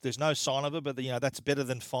said, look, there's no sign of it, but that's better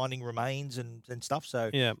than finding remains and stuff.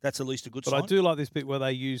 So that's at least a good sign. But I do like this bit where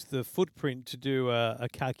they use the footprint to do a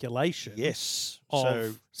calculation. Yes.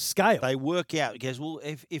 Of scale. They work out. He goes, well,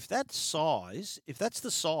 if that's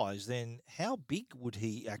the size, then how big would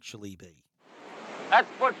he actually be? That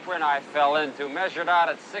footprint I fell into measured out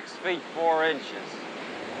at 6 feet 4 inches.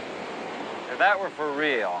 If that were for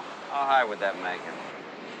real, how high would that make him?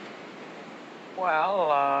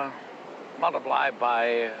 Well, multiply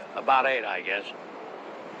by about 8, I guess.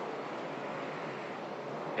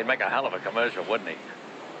 He'd make a hell of a commercial, wouldn't he?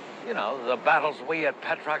 You know, the battles we at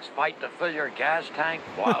Petrock's fight to fill your gas tank,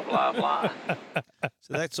 blah, blah, blah.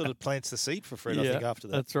 So that sort of plants the seed for Fred, I think, after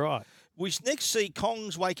that. That's right. We next see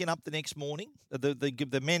Kong's waking up the next morning.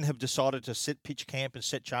 The men have decided to pitch camp and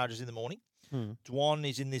set charges in the morning. Dwan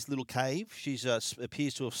is in this little cave. She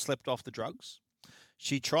appears to have slept off the drugs.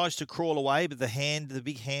 She tries to crawl away, but the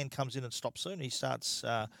big hand comes in and stops her, and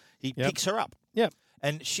he picks her up. Yep.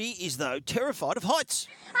 And she is, though, terrified of heights.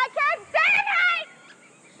 I can't stand heights!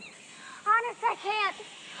 Honest, I can't.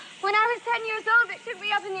 When I was 10 years old, they took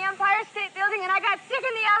me up in the Empire State Building, and I got sick in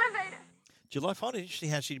the elevator. Do you find it interesting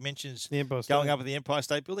how she mentions the Empire going up at the Empire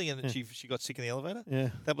State Building and she got sick in the elevator? Yeah.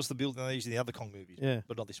 That was the building they used in the other Kong movies, Yeah.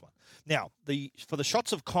 but not this one. Now, for the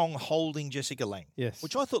shots of Kong holding Jessica Lange, Yes.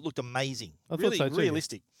 which I thought looked amazing, I thought really so too.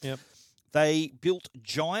 realistic. Yep. They built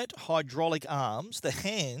giant hydraulic arms. The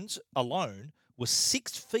hands alone were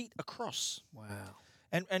 6 feet across. Wow.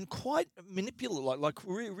 And quite manipulative,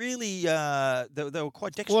 really, they were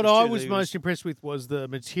quite dexterous. What I too. was most impressed with was the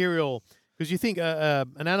material. Because you think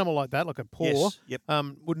an animal like that, like a paw,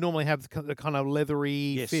 would normally have the kind of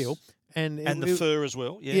leathery feel, and the fur as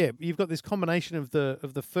well. Yeah. Yeah, you've got this combination of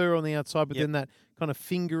the fur on the outside, but then that kind of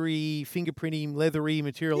fingerprinty, leathery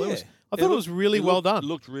material. Yeah. I thought it was really well done. It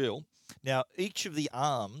looked real. Now, each of the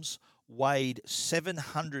arms weighed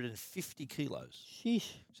 750 kilos.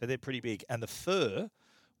 Sheesh. So they're pretty big. And the fur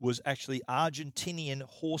was actually Argentinian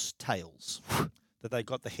horse tails. That they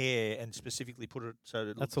got the hair and specifically put it so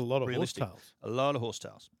that That's a lot of realistic. horse tails. A lot of horse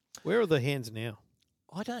tails. Where are the hands now?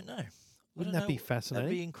 I don't know. Wouldn't that be fascinating?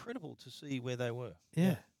 That'd be incredible to see where they were.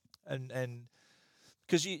 Yeah. And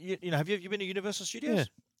because you know, have you been to Universal Studios? Yeah.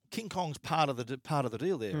 King Kong's part of the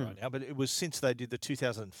deal there right now, but it was since they did the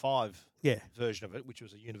 2005 version of it, which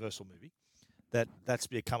was a Universal movie, that's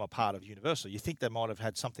become a part of Universal. You think they might have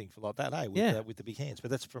had something for like that, with the big hands, but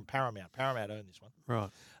that's from Paramount. Paramount owned this one. Right.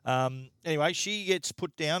 Anyway, she gets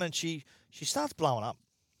put down and she starts blowing up.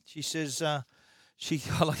 She says, I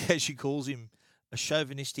like how she calls him a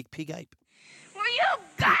chauvinistic pig ape. Well, you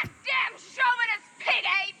goddamn chauvinist pig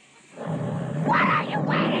ape! What are you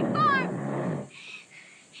waiting for?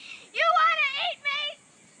 You want to eat me?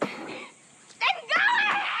 Then go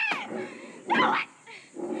ahead! Do it!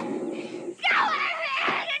 Go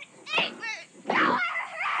ahead and eat me! Go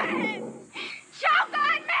ahead! Choke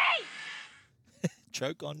on me!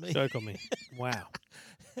 Choke on me? Choke on me. Wow.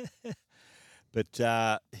 But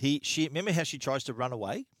she remember how she tries to run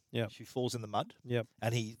away? Yeah. She falls in the mud. Yep.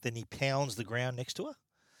 And he pounds the ground next to her.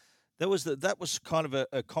 That was kind of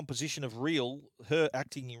a composition of her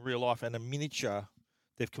acting in real life and a miniature.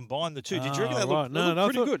 They've combined the two. Did you reckon that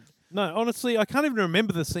looked pretty good? No, honestly, I can't even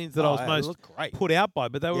remember the scenes that I was most put out by,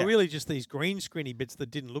 but they were really just these green screeny bits that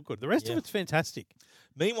didn't look good. The rest of it's fantastic.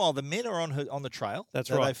 Meanwhile, the men are on the trail. That's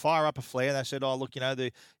so right. They fire up a flare. They said, "Oh, look,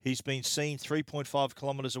 he's been seen 3.5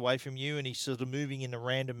 kilometres away from you, and he's sort of moving in a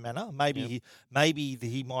random manner. Maybe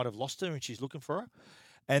he might have lost her, and she's looking for her."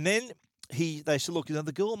 And then they said, "Look,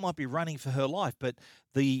 the girl might be running for her life, but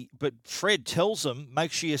Fred tells them,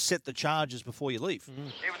 make sure you set the charges before you leave." He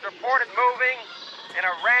was reported moving in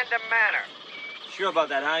a random manner. Sure about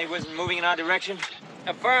that, huh? He wasn't moving in our direction?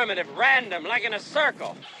 Affirmative, random, like in a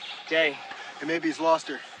circle. Jay. And maybe he's lost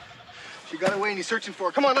her. She got away and he's searching for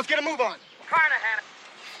her. Come on, let's get a move on. Carnahan.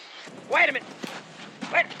 Wait a minute.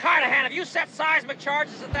 Wait, Carnahan, have you set seismic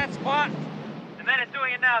charges at that spot? The men are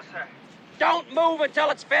doing it now, sir. Don't move until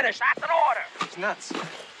it's finished. That's an order. It's nuts.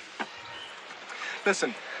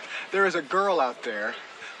 Listen, there is a girl out there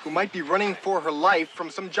who might be running for her life from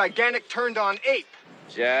some gigantic turned-on ape.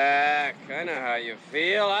 Jack, I know how you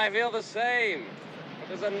feel. I feel the same.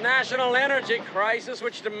 But there's a national energy crisis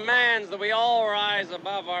which demands that we all rise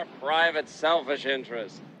above our private selfish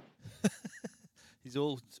interests. He's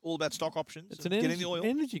all about stock options. It's an getting energy, the oil.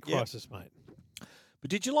 energy crisis, mate. But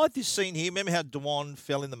did you like this scene here? Remember how Dewan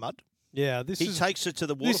fell in the mud? Yeah, he takes her to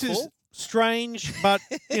the waterfall. This is strange, but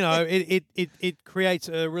you know, it creates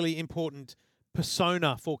a really important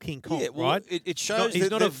persona for King Kong, Yeah, well, right? it shows he's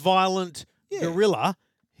that- not a that- violent gorilla.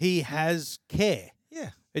 He has care.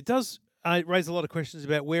 Yeah. It does raise a lot of questions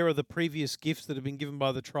about where are the previous gifts that have been given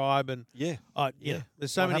by the tribe, and Yeah. you Yeah. know,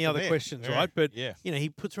 there's so What many happened other there? questions, Yeah. right? But Yeah. you know, he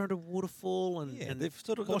puts her under a waterfall and they've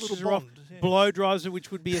sort of got a washes little her off, bond, yeah. blow dries her,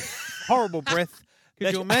 which would be a horrible breath.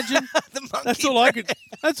 Could you imagine? The monkey That's all I could.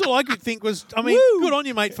 That's all I could think was. I mean, good on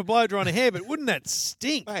you, mate, for blow drying her hair, but wouldn't that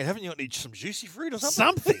stink? Mate, haven't you got any some juicy fruit or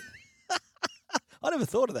something? Something. I never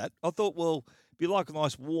thought of that. I thought, well, it'd be like a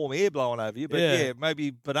nice warm air blowing over you, but Yeah.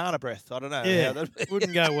 maybe banana breath. I don't know. Yeah, how that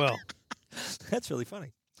wouldn't go well. That's really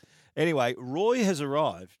funny. Anyway, Roy has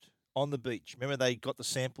arrived on the beach. Remember they got the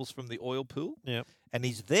samples from the oil pool? Yep. And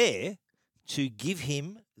he's there to give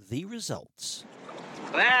him the results.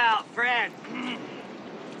 Well, Fred,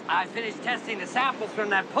 I finished testing the samples from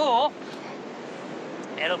that pool.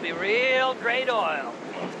 It'll be real great oil.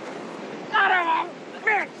 Son of a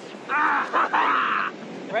bitch!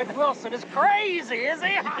 Fred Wilson is crazy, is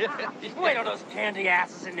he? Wait till those candy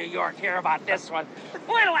asses in New York hear about this one.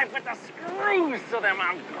 Wait till I put the screws to them.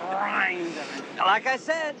 I'm grinding. Like I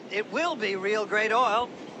said, it will be real great oil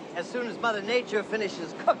as soon as Mother Nature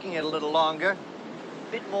finishes cooking it a little longer.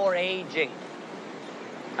 Bit more aging.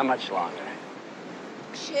 How much longer?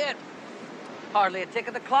 Shit. Hardly a tick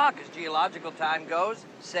of the clock as geological time goes.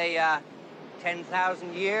 Say,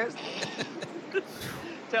 10,000 years.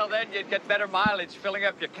 Till then, you'd get better mileage filling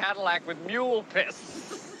up your Cadillac with mule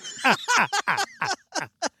piss.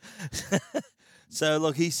 So,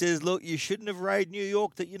 look, he says, look, you shouldn't have raided New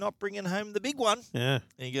York that you're not bringing home the big one. Yeah.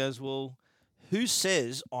 And he goes, well, who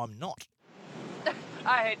says I'm not?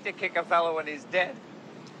 I hate to kick a fellow when he's dead,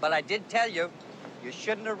 but I did tell you, you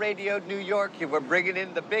shouldn't have radioed New York. You were bringing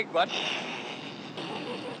in the big one.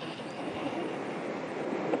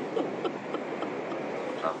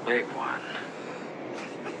 The big one.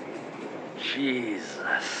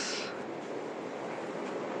 Jesus.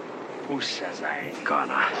 Who says I ain't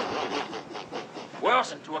gonna?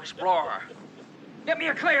 Wilson to Explorer. Get me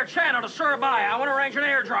a clear channel to Surabaya. I want to arrange an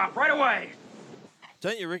airdrop right away.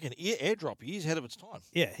 Don't you reckon? Airdrop, he's ahead of its time.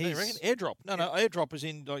 Yeah, Don't you reckon? Airdrop. No, airdrop is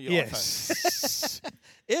in your Yes. iPhone.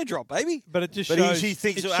 Airdrop, baby. But it just But shows, he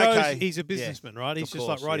thinks, it shows okay, he's a yeah, businessman, right? He's of just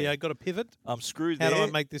course, like, righty, yeah. I got to pivot. I'm screwed How there. do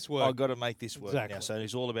I make this work? I've got to make this work Exactly. now. So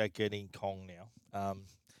he's all about getting Kong now.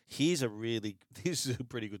 This is a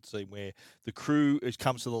pretty good scene where the crew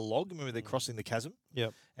comes to the log. Remember, they're crossing the chasm.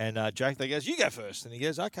 Yep. And Jack, they goes, you go first. And he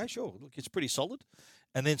goes, okay, sure. Look, it's pretty solid.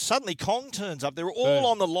 And then suddenly Kong turns up. They're all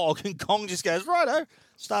on the log, and Kong just goes, righto,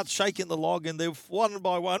 starts shaking the log, and they're one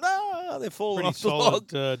by one, they're falling Pretty off the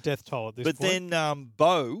solid log. death toll at this But point. then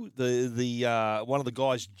Bo, the one of the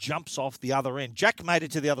guys, jumps off the other end. Jack made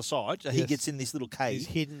it to the other side. So he Yes. gets in this little cave. He's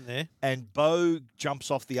hidden there. And Bo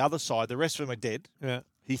jumps off the other side. The rest of them are dead. Yeah.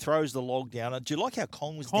 He throws the log down. Do you like how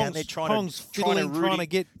Kong was down there Kong's trying fiddling, trying to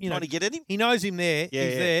get, trying to get at him? He knows him there. Yeah,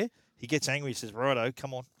 He's yeah. there. He gets angry. He says, righto,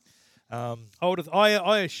 come on.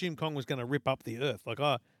 I assumed Kong was going to rip up the earth. Like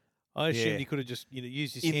I assumed Yeah. he could have just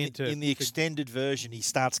used his In hand to. the extended version, he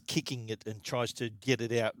starts kicking it and tries to get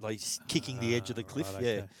it out, like he's kicking the edge of the cliff. right, yeah,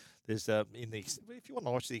 okay. there's if you want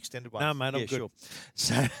to watch the extended one. No, mate, I'm yeah, good. sure.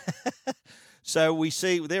 So, so we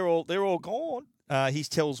see they're all gone. He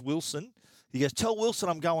tells Wilson. He goes, "Tell Wilson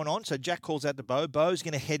I'm going on." So Jack calls out to Bo. Bo's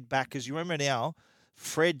going to head back because you remember now.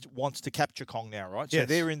 Fred wants to capture Kong now, right? So Yes.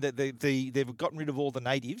 they're in they've gotten rid of all the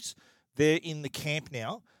natives. They're in the camp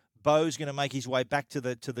now. Bo's going to make his way back to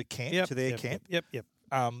the camp, to their camp. Yep.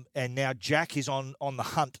 And now Jack is on the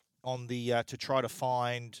hunt on the to try to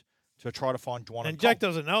find Dwan And Jack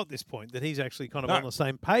doesn't know at this point that he's actually kind of No. on the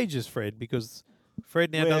same page as Fred because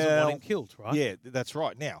Fred now doesn't want him killed, right? Yeah, that's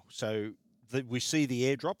right. Now, so we see the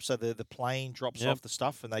airdrop. So the plane drops Yep. off the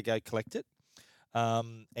stuff and they go collect it.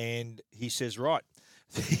 And he says, right.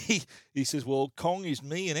 he says, "Well, Kong is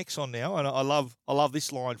me and Exxon now," and I love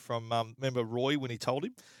this line from remember Roy when he told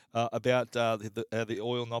him about the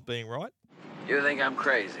oil not being right. You think I'm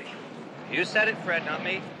crazy? You said it, Fred, not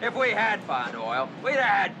me. If we had found oil, we'd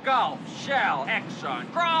have had Gulf, Shell, Exxon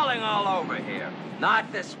crawling all over here.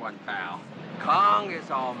 Not this one, pal. Kong is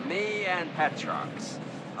all me and Petrox.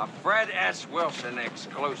 A Fred S. Wilson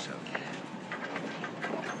exclusive.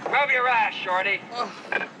 Move your ass, Shorty.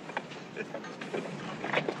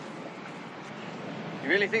 You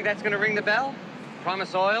really think that's going to ring the bell?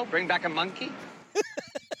 Promise oil, bring back a monkey?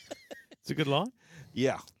 It's a good line.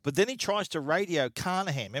 Yeah, but then he tries to radio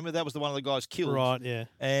Carnahan. Remember, that was the one of the guys killed. Right, yeah.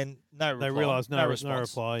 And no reply. They realise no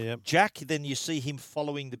response. reply, yeah. Jack, then you see him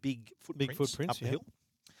following the big footprints up the hill.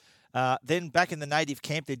 Then back in the native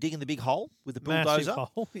camp, they're digging the big hole with the bulldozer. Massive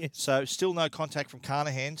hole, yes. So still no contact from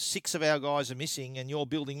Carnahan. 6 of our guys are missing, and you're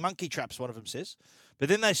building monkey traps, one of them says. But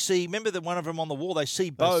then they see, remember that one of them on the wall, they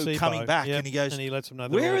see Bo coming back, yep. and he goes, and he lets them know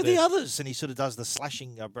they're where all are the dead. others? And he sort of does the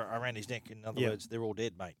slashing around his neck. In other words, they're all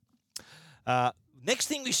dead, mate. Next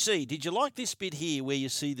thing we see, did you like this bit here where you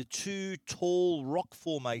see the 2 tall rock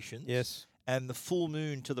formations? Yes. And the full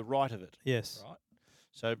moon to the right of it? Yes. Right.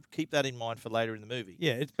 So keep that in mind for later in the movie.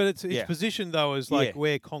 Yeah, it's positioned though as like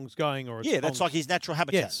where Kong's going, or it's that's like his natural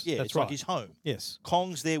habitat. Yes, yeah, that's it's right. like his home. Yes.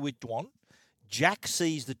 Kong's there with Dwan. Jack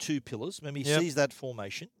sees the 2 pillars. Remember, he sees that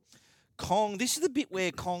formation. Kong, this is the bit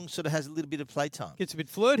where Kong sort of has a little bit of playtime. Gets a bit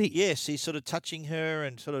flirty. Yes, he's sort of touching her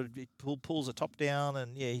and sort of pulls the top down,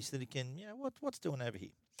 and he's thinking, what's doing over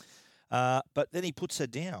here? But then he puts her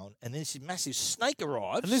down, and then this massive snake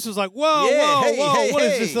arrives. And this was like, whoa, what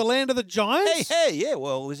is this, the land of the giants?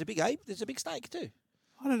 Well, there's a big ape, there's a big snake too.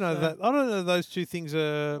 I don't know that. I don't know those two things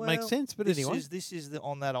make sense, but anyway. This is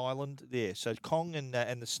on that island there. So Kong and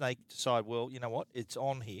the snake decide, well, you know what, it's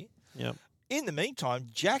on here. Yep. In the meantime,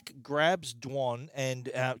 Jack grabs Dwan,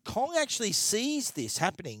 and Kong actually sees this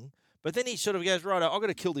happening, but then he sort of goes, right, I've got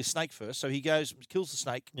to kill this snake first. So he goes, kills the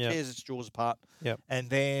snake, tears its jaws apart, and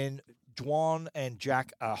then Dwan and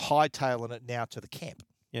Jack are hightailing it now to the camp.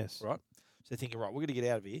 Yes. Right? So they're thinking, right, we're going to get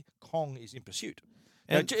out of here. Kong is in pursuit.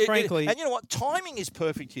 And frankly... And you know what? Timing is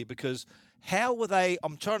perfect here because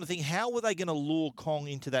I'm trying to think, how were they going to lure Kong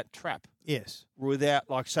into that trap? Yes. Without,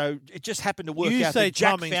 so it just happened to work out. You say that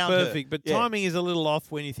Jack timing's found perfect, her. but timing is a little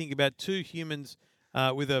off when you think about 2 humans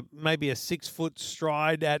with maybe a 6-foot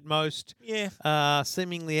stride at most. Yeah.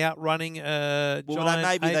 Seemingly outrunning a giant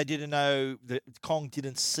maybe ape. they didn't know that Kong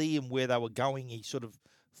didn't see him where they were going. He sort of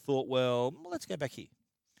thought, well, let's go back here.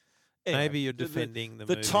 Anyway, maybe you're defending the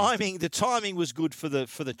movie. The timing was good for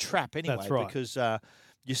the trap anyway. That's right. Because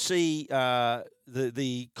you see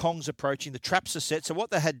the Kong's approaching. The traps are set. So what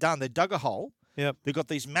they had done, they dug a hole. Yep. They've got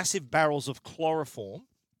these massive barrels of chloroform.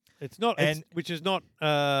 It's not, which is not.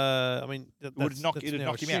 I mean, it'd knock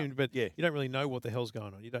him out. But you don't really know what the hell's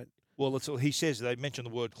going on. You don't. Well, he says they mention the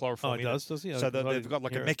word chloroform. Oh, he does he? So they've got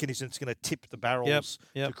like a mechanism that's going to tip the barrels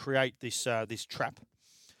to create this this trap.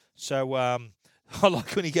 So I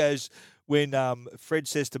like when he goes, when Fred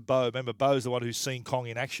says to Bo, remember Bo's the one who's seen Kong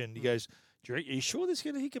in action. He goes, are you sure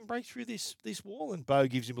he can break through this wall? And Bo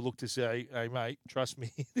gives him a look to say, hey, mate, trust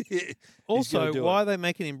me. Also, why are they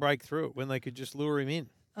making him break through it when they could just lure him in?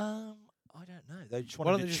 I don't know. They just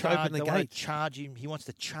want to open the gate? Charge him. He wants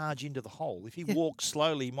to charge into the hole. If he walks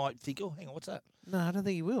slowly, he might think, oh, hang on, what's that? No, I don't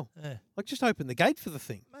think he will. Yeah. Like, just open the gate for the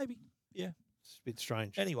thing. Maybe, yeah. It's a bit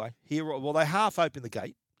strange. Anyway, they half open the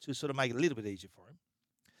gate to sort of make it a little bit easier for him.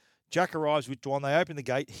 Jack arrives with Dwan. They open the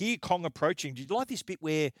gate. Here, Kong approaching. Did you like this bit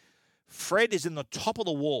where Fred is in the top of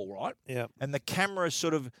the wall, right? Yeah. And the camera is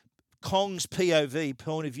sort of Kong's POV,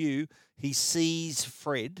 point of view. He sees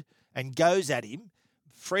Fred and goes at him.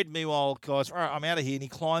 Fred, meanwhile, goes, all right, I'm out of here. And he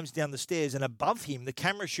climbs down the stairs. And above him, the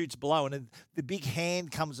camera shoots below. And the big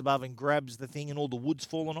hand comes above and grabs the thing and all the wood's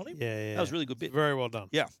fallen on him. Yeah. That was a really good bit. Very well done.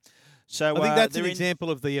 Yeah. So I think that's an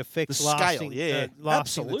example of the effects the lasting, scale,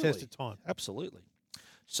 lasting the test of time. Absolutely.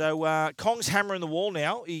 So Kong's hammering the wall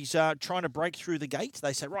now. He's trying to break through the gate.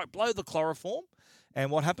 They say, right, blow the chloroform.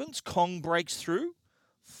 And what happens? Kong breaks through,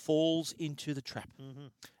 falls into the trap. Mm-hmm.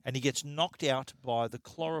 And he gets knocked out by the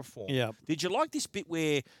chloroform. Yeah. Did you like this bit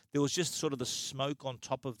where there was just sort of the smoke on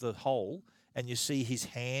top of the hole and you see his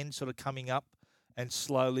hand sort of coming up and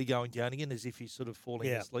slowly going down again as if he's sort of falling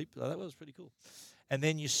asleep? So that was pretty cool. And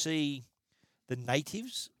then you see the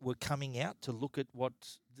natives were coming out to look at what,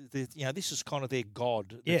 this is kind of their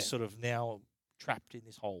god that's sort of now trapped in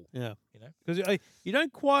this hole. Yeah. You know? Because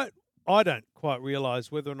I don't quite realise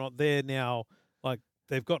whether or not they're now like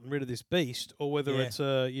they've gotten rid of this beast or whether Yeah. it's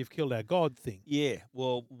a you've killed our god thing. Yeah,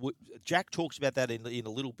 well, Jack talks about that in a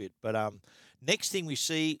little bit. But next thing we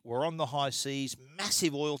see, we're on the high seas,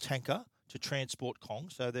 massive oil tanker to transport Kong.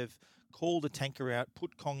 So they've called a tanker out,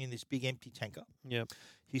 put Kong in this big empty tanker. Yep.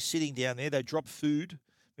 He's sitting down there. They drop food.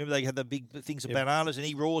 Remember, they had the big things of Yep. bananas, and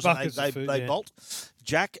he roars Buckets and of food, they yeah. bolt.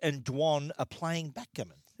 Jack and Dwan are playing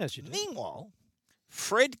backgammon. As you do. Meanwhile,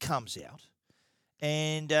 Fred comes out,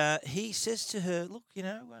 and he says to her, "Look, you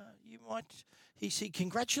might." He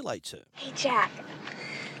congratulates her. Hey, Jack.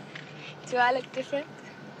 Do I look different?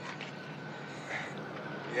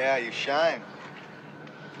 Yeah, you shine.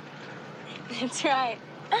 That's right.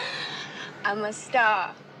 I'm a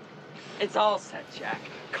star. It's all set, Jack.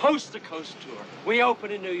 Coast to coast tour. We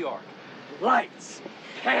open in New York. Lights,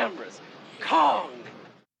 cameras, Kong.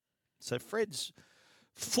 So Fred's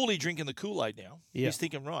fully drinking the Kool-Aid now. Yeah. He's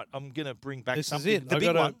thinking, right, I'm going to bring back This is something. it. The I big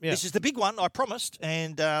gotta- one. yeah. This is the big one I promised,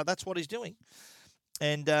 and that's what he's doing.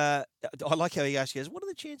 And I like how he asks, he goes, what are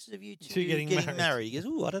the chances of you two Getting married? He goes,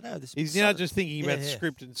 oh, I don't know. This He's now just thinking about the Yeah.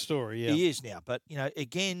 script and story. Yeah. He is now. But,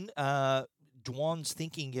 again, Dwan's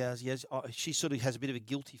thinking, she sort of has a bit of a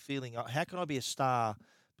guilty feeling. How can I be a star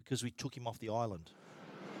because we took him off the island?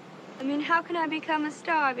 I mean, how can I become a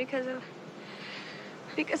star because of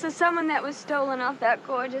someone that was stolen off that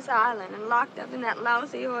gorgeous island and locked up in that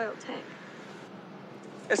lousy oil tank?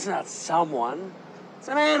 It's not someone. It's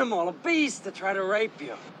an animal, a beast to try to rape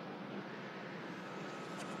you.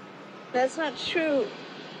 That's not true.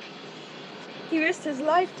 He risked his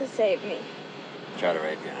life to save me. Try to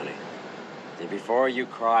rape you, honey. See, before you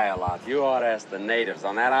cry a lot, you ought to ask the natives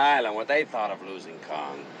on that island what they thought of losing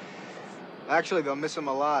Kong. Actually, they'll miss him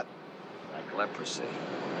a lot. Like leprosy.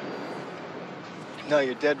 No,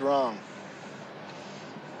 you're dead wrong.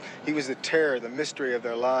 He was the terror, the mystery of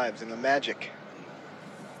their lives, and the magic.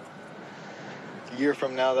 A year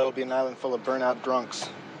from now, that'll be an island full of burnout drunks.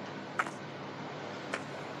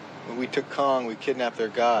 When we took Kong, we kidnapped their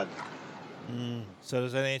god. So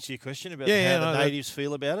does that answer your question about Yeah, how no, the that- natives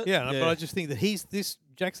feel about it? Yeah, no, but I just think that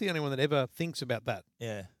Jack's the only one that ever thinks about that.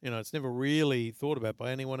 Yeah. It's never really thought about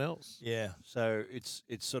by anyone else. Yeah, so it's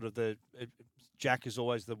sort of Jack is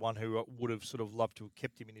always the one who would have sort of loved to have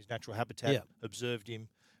kept him in his natural habitat, Yeah. observed him.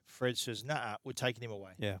 Fred says, "Nah, we're taking him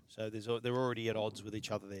away." Yeah. So they're already at odds with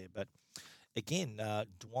each other there. But again,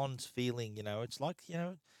 Dwan's feeling, it's like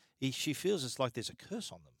she feels it's like there's a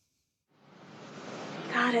curse on them.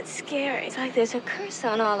 God, it's scary. It's like there's a curse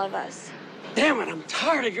on all of us. Damn it, I'm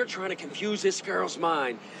tired of your trying to confuse this girl's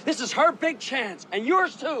mind. This is her big chance, and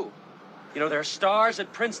yours too. There are stars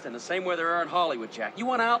at Princeton, the same way there are in Hollywood, Jack. You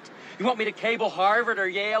want out? You want me to cable Harvard or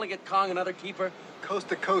Yale and get Kong another keeper?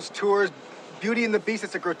 Coast-to-coast tours, Beauty and the Beast,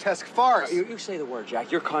 it's a grotesque farce. You say the word,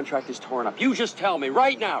 Jack. Your contract is torn up. You just tell me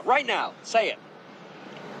right now. Say it.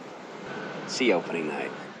 See opening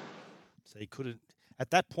night. So he couldn't. At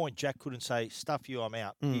that point, Jack couldn't say, "Stuff you, I'm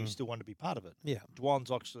out." He still wanted to be part of it. Yeah. Dwan's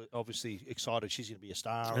obviously excited. She's going to be a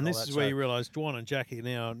star. And this all that, is where so you realise Dwan and Jackie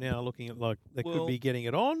are now looking at like they could Well, be getting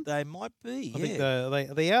it on. They might be. I think Yeah.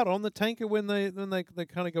 are they out on the tanker when they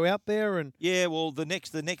kind of go out there and Yeah, well, the next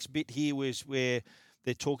bit here was where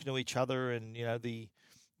they're talking to each other, and I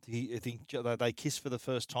think they kiss for the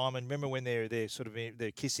first time. And remember when they're sort of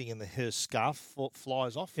they're kissing, and her scarf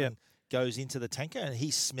flies off and goes into the tanker, and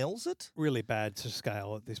he smells it. really bad to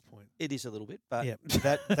scale at this point. It is a little bit, but Yep.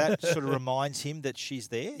 that sort of reminds him that she's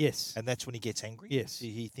there. Yes. And that's when he gets angry. Yes.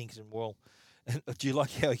 He thinks, well, do you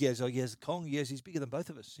like how he goes, Kong, yes, he's bigger than both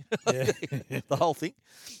of us. Yeah. The whole thing.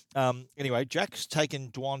 Anyway, Jack's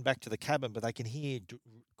taken Dwan back to the cabin, but they can hear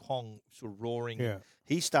Kong sort of roaring. Yeah.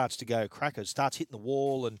 He starts to go crackers, starts hitting the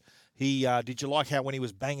wall, and he did you like how when he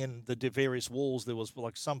was banging the various walls, there was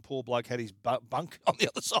like some poor bloke had his bunk on the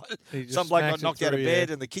other side. He just Some bloke got smacks it knocked out of through, bed,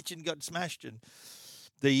 yeah. and the kitchen got smashed, and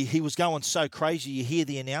he was going so crazy. You hear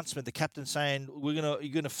the announcement, the captain saying, "You're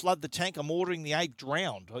gonna flood the tank. I'm ordering the 8th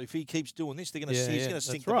drowned. If he keeps doing this, he's gonna sink that's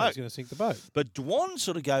the right. boat." He's going to sink the boat. But Dwan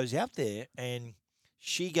sort of goes out there, and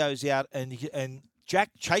she goes out, and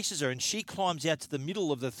Jack chases her, and she climbs out to the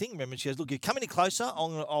middle of the thing. Remember, she goes, "Look, you come any closer,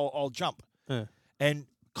 I'll jump." Yeah. And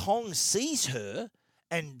Kong sees her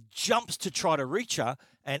and jumps to try to reach her,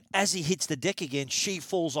 and as he hits the deck again, she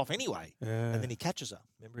falls off anyway, and then he catches her.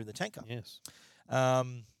 Remember, in the tanker. Yes.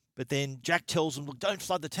 But then Jack tells him, "Look, don't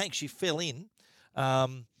flood the tank." She fell in.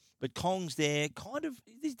 But Kong's there, kind of,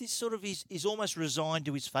 this sort of is almost resigned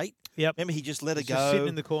to his fate. Yep. Remember, he just let her He's go. just sitting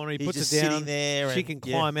in the corner. He He's puts just it down. sitting there. She and- can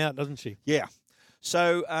yeah. climb out, doesn't she? Yeah.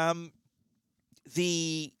 So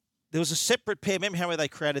there was a separate pair. Remember how they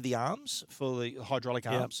created the arms for the hydraulic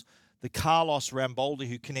arms? The Carlos Rambaldi,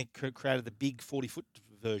 who created the big 40-foot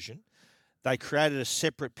version, they created a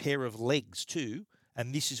separate pair of legs too,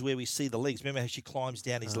 and this is where we see the legs. Remember how she climbs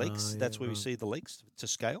down his legs? That's where we see the legs to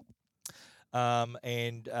scale.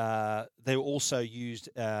 And they were also used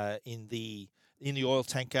in the oil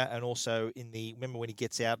tanker, and also remember when he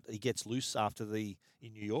gets loose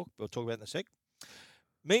in New York. We'll talk about it in a sec.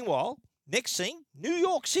 Meanwhile, next scene, New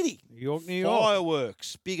York City. New York.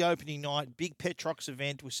 Fireworks, big opening night, big Petrox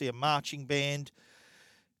event. We see a marching band.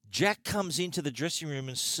 Jack comes into the dressing room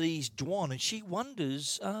and sees Dwan, and she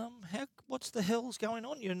wonders, what's the hell's going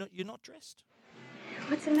on? You're not dressed.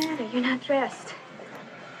 What's the matter? You're not dressed.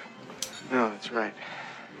 No, that's right.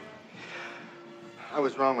 I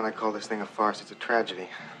was wrong when I called this thing a farce. It's a tragedy.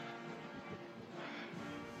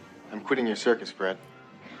 I'm quitting your circus, Fred.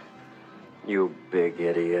 You big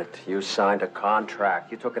idiot. You signed a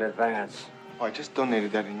contract. You took an advance. Oh, I just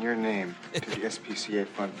donated that in your name to the SPCA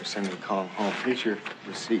fund for sending Kong home. Here's your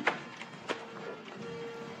receipt.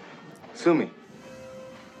 Sue me.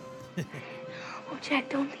 Oh, Jack,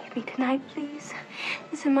 don't leave me tonight, please.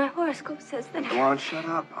 Listen, my horoscope says that... Go on, shut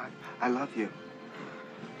up. I love you.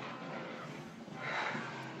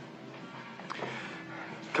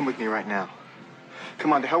 Come with me right now.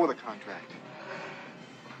 Come on, to hell with the contract.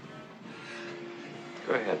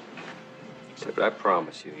 Go ahead. Except I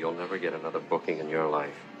promise you, you'll never get another booking in your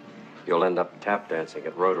life. You'll end up tap dancing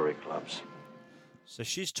at Rotary clubs. So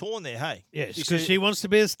she's torn there, hey? Yes, because she wants to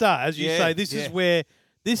be a star. As you say, this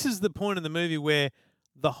is the point in the movie where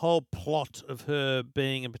the whole plot of her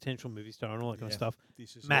being a potential movie star and all that kind of stuff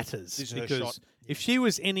matters. This is her because shot. if she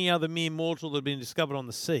was any other mere mortal that had been discovered on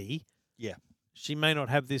the sea, she may not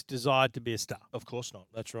have this desire to be a star. Of course not.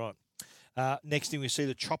 That's right. Next thing we see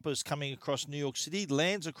the choppers coming across New York City,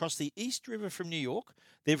 lands across the East River from New York.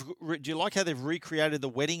 Do you like how they've recreated the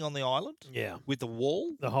wedding on the island? Yeah. With the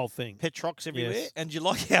wall? The whole thing. Petrox everywhere. Yes. And do you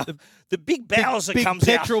like how the big Bowser big comes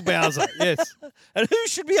petrol out? Bowser, yes. And who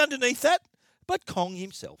should be underneath that? But Kong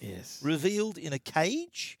himself. Yes. Revealed in a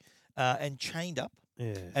cage and chained up.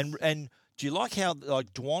 Yes. And do you like how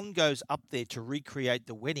Dwan goes up there to recreate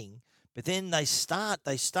the wedding, but then they start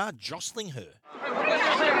jostling her.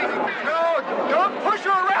 No, don't push her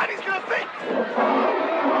around. He's going to think.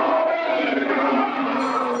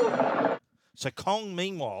 So Kong,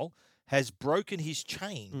 meanwhile, has broken his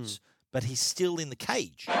chains, but he's still in the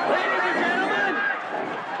cage. Ladies and gentlemen,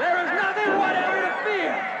 there is nothing whatever to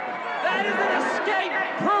fear. That is an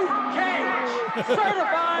escape-proof cage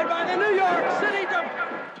certified by the New York City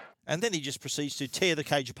And then he just proceeds to tear the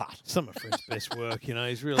cage apart. Some of Fred's best work, you know.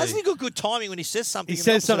 He's really... Hasn't he got good timing when he says something? He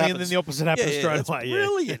says something and then the opposite happens straight that's away.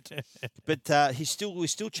 Brilliant. But we're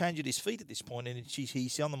still chained at his feet at this point, and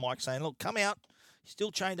he's on the mic saying, "Look, come out." He's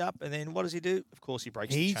still chained up, and then what does he do? Of course, he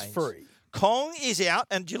breaks the chains. He's free. Kong is out,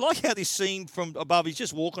 and do you like how this scene from above? He's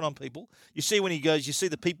just walking on people. You see when he goes, you see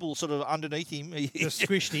the people sort of underneath him, Just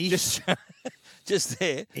squishy, just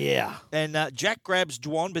there. Yeah. And Jack grabs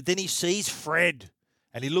Dwan, but then he sees Fred.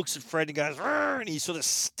 And he looks at Fred and goes, "Rrr," and he sort of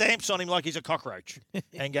stamps on him like he's a cockroach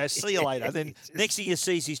and goes, "See you later." Then next thing he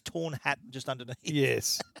sees his torn hat just underneath.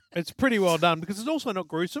 Yes. It's pretty well done because it's also not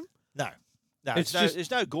gruesome. No. It's just,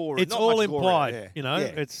 there's no gore. It's not all much gore implied, around. you know. Yeah.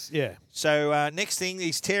 It's So next thing,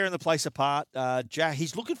 he's tearing the place apart. Jack,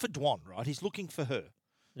 he's looking for Dwan, right? He's looking for her.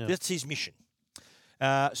 Yeah. That's his mission.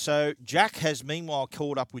 So Jack has meanwhile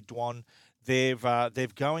caught up with Dwan. They're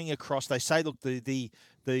going across. They say, look, the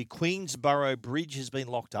Queensboro Bridge has been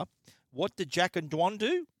locked up. What did Jack and Dwan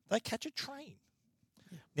do? They catch a train.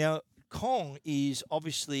 Yeah. Now, Kong is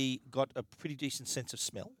obviously got a pretty decent sense of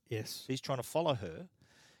smell. Yes. He's trying to follow her.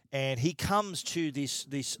 And he comes to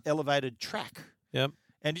this elevated track. Yep.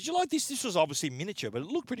 And did you like this? This was obviously miniature, but it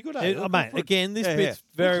looked pretty good. Mate, again, this bit's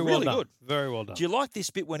very well done. Good. Very well done. Do you like this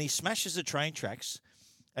bit when he smashes the train tracks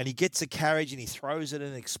and he gets a carriage and he throws it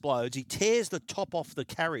and it explodes? He tears the top off the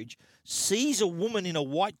carriage, sees a woman in a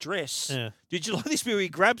white dress. Yeah. Did you like this bit where he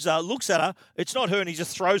grabs her, looks at her, it's not her, and he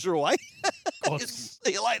just throws her away?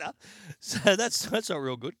 See you later. So that's not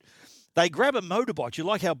real good. They grab a motorbike. You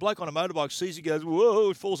like how a bloke on a motorbike sees it, goes, whoa,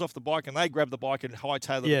 it falls off the bike, and they grab the bike and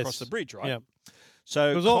hightail it across the bridge, right? Yeah.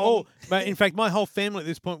 So it was mate, in fact, my whole family at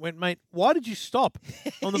this point went, "Mate, why did you stop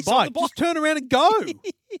on the bike? Just turn around and go."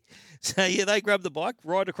 So, yeah, they grab the bike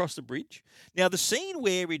right across the bridge. Now, the scene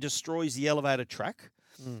where he destroys the elevator track,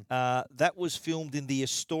 that was filmed in the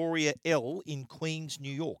Astoria L in Queens,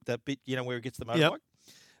 New York. That bit, where he gets the motorbike.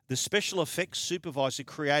 The special effects supervisor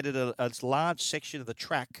created a large section of the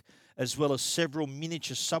track as well as several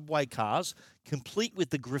miniature subway cars, complete with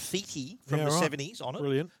the graffiti from the 70s on it.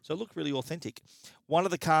 Brilliant. So it looked really authentic. One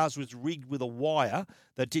of the cars was rigged with a wire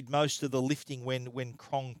that did most of the lifting when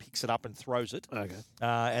Kong picks it up and throws it. Okay.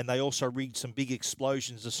 And they also rigged some big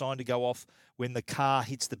explosions designed to go off when the car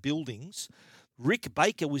hits the buildings. Rick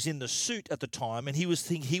Baker was in the suit at the time, and he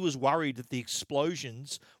was worried that the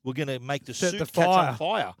explosions were going to make the Set suit the catch on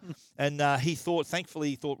fire. fire. And thankfully,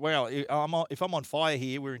 he thought, well, if I'm on fire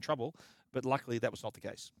here, we're in trouble. But luckily, that was not the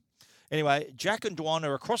case. Anyway, Jack and Dwan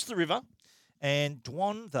are across the river, and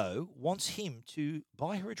Dwan, though, wants him to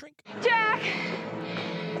buy her a drink. Jack!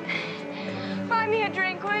 Buy me a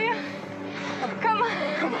drink, will you? Come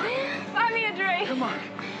on. Come on. Buy me a drink. Come on.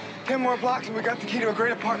 10 more blocks and we got the key to a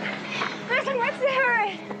great apartment. Listen, what's the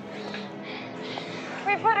hurry?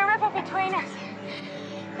 We put a river between us.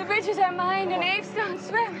 The bridges are mine and apes don't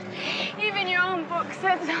swim. Even your own book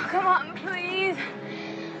said so. Come on, please.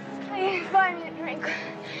 Please, buy me a drink.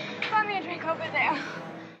 Buy me a drink over there.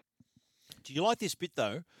 Do you like this bit,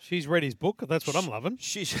 though? She's read his book. That's what I'm loving.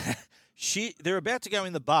 They're about to go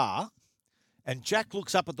in the bar, and Jack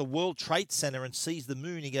looks up at the World Trade Center and sees the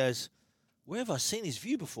moon. He goes, where have I seen this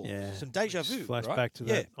view before? Yeah. Some deja vu. Flashback right? to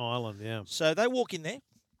that island, yeah. So they walk in there,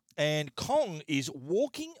 and Kong is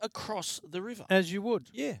walking across the river. As you would.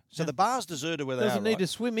 Yeah. So the bar's deserted where they Doesn't are. need right? to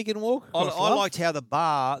swim, he can walk. I across, love. liked how the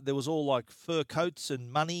bar, there was all like fur coats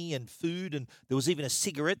and money and food, and there was even a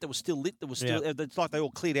cigarette that was still lit. That was still, it's like they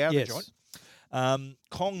all cleared out of the joint.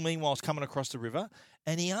 Kong, meanwhile, is coming across the river,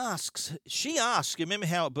 and she asks, remember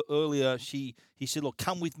how earlier he said, look,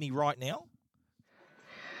 come with me right now?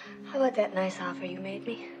 How about that nice offer you made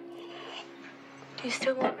me? Do you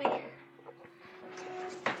still want me?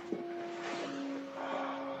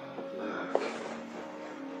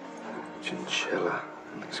 Chinchilla.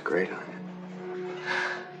 Looks great on you.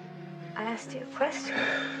 I asked you a question.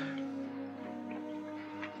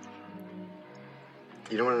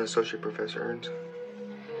 You know what an associate professor earns?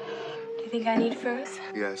 Do you think I need furs?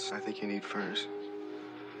 Yes, I think you need furs.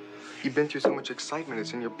 You've been through so much excitement,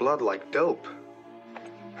 it's in your blood like dope.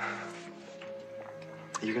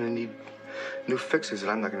 You're gonna need new fixes that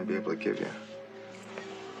I'm not gonna be able to give you.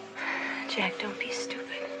 Jack, don't be stupid.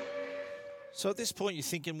 So at this point, you're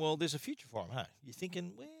thinking, well, there's a future for him, huh? You're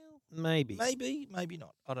thinking, well, maybe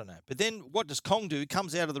not. I don't know. But then what does Kong do? He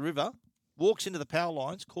comes out of the river, walks into the power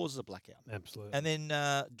lines, causes a blackout. Absolutely. And then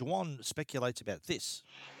Dwan speculates about this.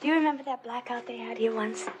 Do you remember that blackout they had here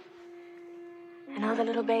once? And all the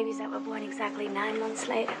little babies that were born exactly 9 months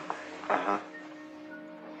later? Uh-huh.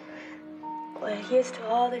 Well, here's to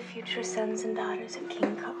all the future sons and daughters of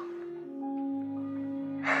King Kong.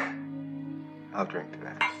 I'll drink to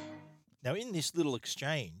that. Now, in this little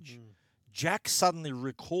exchange, Jack suddenly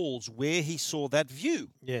recalls where he saw that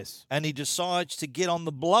view. Yes. And he decides to get on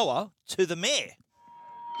the blower to the mayor.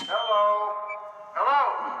 Hello?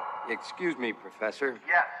 Hello? Excuse me, Professor.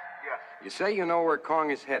 Yes. You say you know where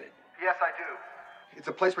Kong is headed. Yes, I do. It's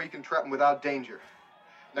a place where you can trap him without danger.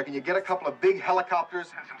 Now, can you get a couple of big helicopters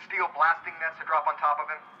and some steel blasting nets to drop on top of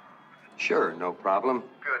him? Sure, no problem.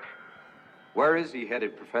 Good. Where is he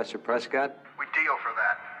headed, Professor Prescott? We deal for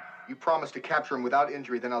that. You promise to capture him without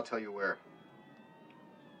injury, then I'll tell you where.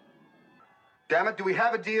 Damn it, do we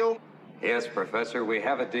have a deal? Yes, Professor, we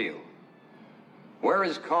have a deal. Where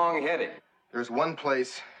is Kong headed? There's one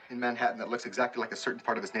place in Manhattan that looks exactly like a certain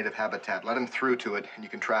part of his native habitat. Let him through to it, and you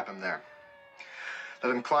can trap him there.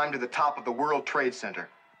 Let him climb to the top of the World Trade Center.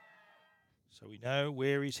 So we know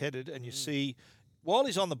where he's headed. And you see, while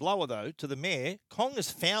he's on the blower, though, to the mayor, Kong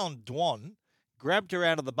has found Dwan, grabbed her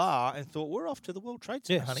out of the bar, and thought, we're off to the World Trade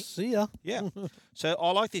Center, honey. See ya. Yeah. So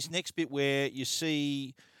I like this next bit where you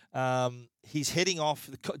see he's heading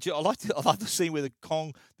off. I like the scene where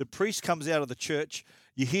the priest comes out of the church.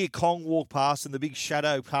 You hear Kong walk past, and the big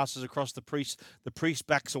shadow passes across the priest. The priest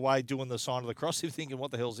backs away, doing the sign of the cross. You're thinking,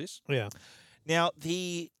 what the hell's this? Yeah. Now,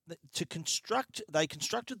 they constructed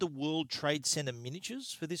the World Trade Center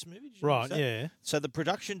miniatures for this movie. Did you notice Right, that? yeah. So the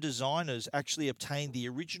production designers actually obtained the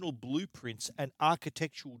original blueprints and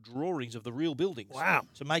architectural drawings of the real buildings. Wow.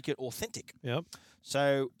 To make it authentic. Yep.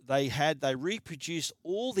 So they reproduced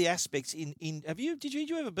all the aspects in. Did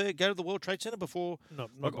you ever go to the World Trade Center before?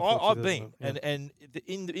 Not Like, before I've been, 2000, yeah.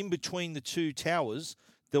 and in between the two towers,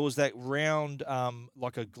 there was that round,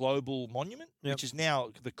 like a global monument, which is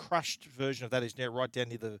now the crushed version of that is now right down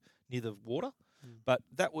near the water. But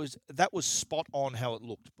that was spot on how it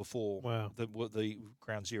looked before the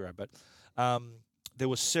Ground Zero. But there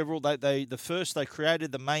were several. They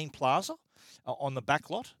created the main plaza, on the back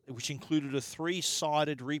lot, which included a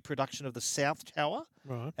 3-sided reproduction of the South Tower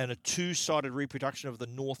Right. and a 2-sided reproduction of the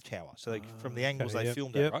North Tower. So from the angles okay, they yep,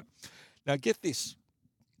 filmed yep. it, right? Now, get this.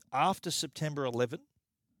 After September 11,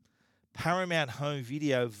 Paramount Home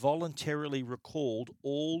Video voluntarily recalled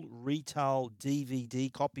all retail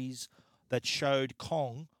DVD copies that showed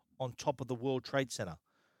Kong on top of the World Trade Center.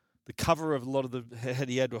 The cover of a lot of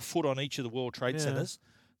he had a foot on each of the World Trade Yeah. Centers.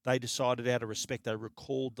 They decided out of respect, they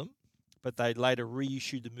recalled them, but they later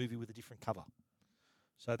reissued the movie with a different cover.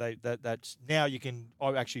 So that's now you can.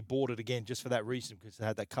 I actually bought it again just for that reason because they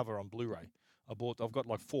had that cover on Blu-ray. I've got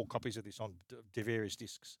like 4 copies of this on various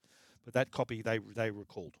discs, but that copy they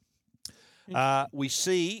recalled. We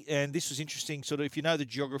see, and this was interesting. Sort of, if you know the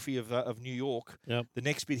geography of New York, Yep. the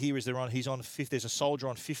next bit here is he's on Fifth. There's a soldier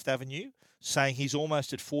on Fifth Avenue saying he's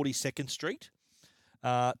almost at 42nd Street.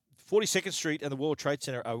 42nd Street and the World Trade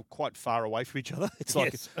Center are quite far away from each other. It's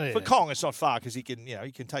like Yes. Oh, for yeah. Kong, it's not far because he can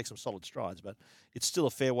take some solid strides, but it's still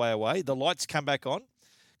a fair way away. The lights come back on.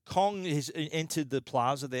 Kong has entered the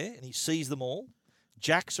plaza there and he sees them all.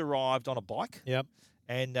 Jack's arrived on a bike. Yep.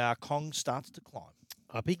 And Kong starts to climb.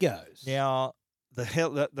 Up he goes. Now the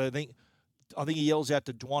thing, I think he yells out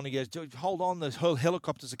to Dwan. He goes, "Hold on, the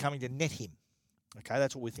helicopters are coming to net him." Okay,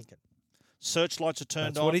 that's what we're thinking. Searchlights are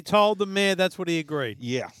turned That's on. what he told the mayor. That's what he agreed.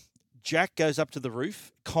 Yeah. Jack goes up to the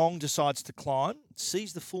roof. Kong decides to climb,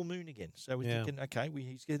 sees the full moon again. So we're Yeah. thinking, okay,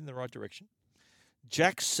 he's getting in the right direction.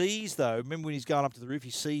 Jack sees, though, remember when he's going up to the roof, he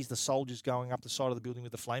sees the soldiers going up the side of the building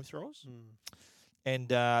with the flamethrowers. And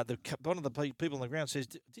one of the people on the ground says,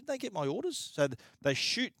 "Didn't they get my orders?" So they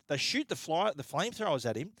shoot the flamethrowers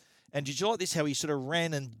at him. And did you like this? How he sort of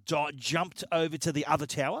ran and jumped over to the other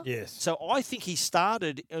tower. Yes. So I think he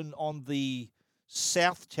started on the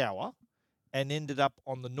South Tower and ended up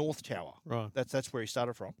on the North Tower. Right. That's where he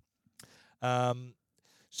started from.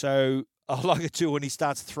 So I like it too when he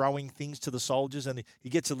starts throwing things to the soldiers and he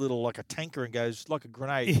gets a little like a tanker and goes like a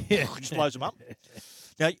grenade, just blows them up.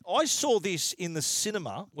 Now, I saw this in the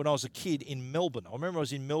cinema when I was a kid in Melbourne. I remember I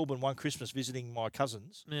was in Melbourne one Christmas visiting my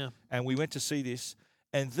cousins. Yeah. And we went to see this.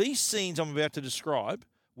 And these scenes I'm about to describe,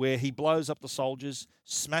 where he blows up the soldiers,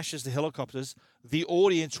 smashes the helicopters, the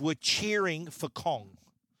audience were cheering for Kong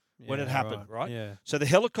when it Yeah, happened, right? Yeah. So the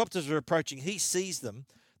helicopters are approaching. He sees them.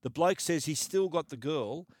 The bloke says he's still got the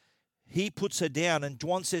girl. He puts her down, and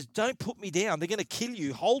Dwan says, "Don't put me down. They're going to kill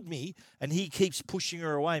you. Hold me." And he keeps pushing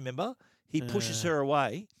her away, remember? He pushes her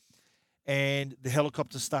away, and the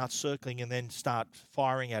helicopters start circling and then start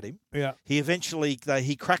firing at him. Yeah. He eventually,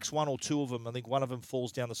 he cracks one or two of them. I think one of them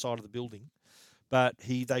falls down the side of the building. But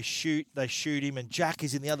they shoot him, and Jack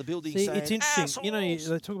is in the other building See, saying, it's interesting. "Assholes!" You know,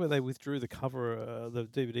 they talk about they withdrew the cover, the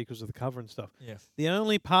DVD because of the cover and stuff. Yeah. The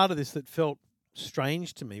only part of this that felt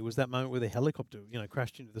strange to me was that moment where the helicopter,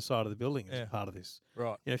 crashed into the side of the building as Yeah. part of this.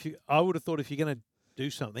 Right. I would have thought if you're going to do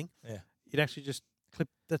something, Yeah. you'd actually just clip.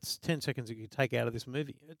 That's 10 seconds that you take out of this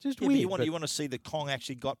movie. It's just Yeah, weird. but but you want to see that Kong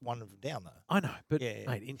actually got one of them down, though. I know, but Yeah,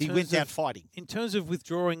 mate, in he terms went down of- fighting. In terms of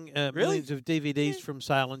withdrawing millions of DVDs from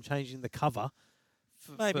sale and changing the cover,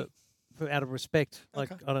 Maybe. for out of respect, like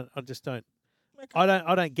Okay. I just don't.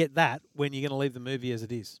 I don't get that when you're going to leave the movie as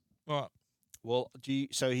it is. Right. Well,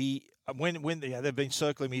 so he when they've been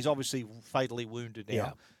circling him, he's obviously fatally wounded now. Yeah.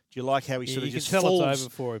 Do you like how he Yeah, sort of you can just tell it's falls? over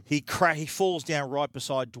for him. He falls down right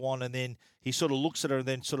beside Dwan, and then he sort of looks at her, and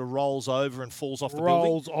then sort of rolls over and falls off the building.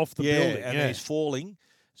 Rolls off the building, and yeah. then he's falling.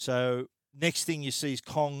 So next thing you see is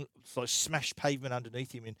Kong like smash pavement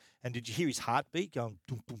underneath him, and did you hear his heartbeat going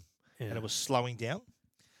boom boom, and Yeah. it was slowing down.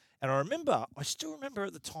 And I still remember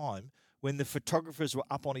at the time when the photographers were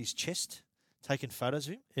up on his chest taking photos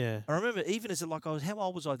of him. Yeah. I remember even as how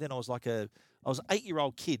old was I then? I was like I was an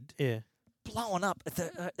 8-year-old kid. Yeah. Blowing up at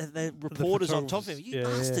the reporters on top of him. photographers. You Yeah,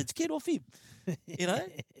 yeah. bastards, get off him.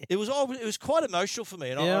 It was quite emotional for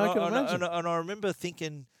me. And Yeah, I can and imagine. and I remember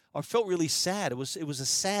thinking I felt really sad. It was a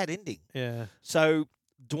sad ending. Yeah. So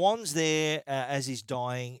Dwan's there as he's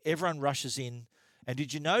dying. Everyone rushes in. And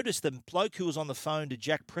did you notice the bloke who was on the phone to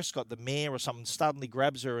Jack Prescott, the mayor or something, suddenly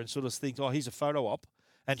grabs her and sort of thinks, "Oh, he's a photo op,"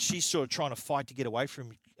 and she's sort of trying to fight to get away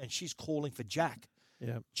from him, and she's calling for Jack.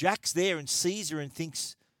 Yeah. Jack's there and sees her and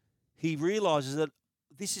thinks he realizes that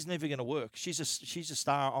this is never going to work. She's a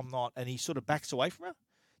star. I'm not, and he sort of backs away from her.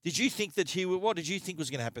 Did you think that what did you think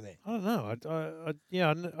was going to happen there? I don't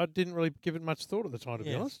know. I didn't really give it much thought at the time, to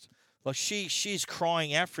be honest. Like she's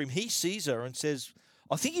crying out for him. He sees her and says,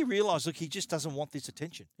 I think he realised, look, he just doesn't want this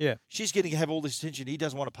attention. Yeah. She's getting to have all this attention. He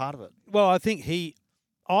doesn't want a part of it. Well, I think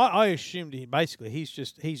I assumed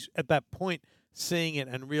he's at that point seeing it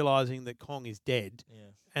and realizing that Kong is dead,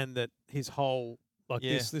 and that his whole Like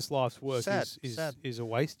Yeah. this life's work Sad, is sad. is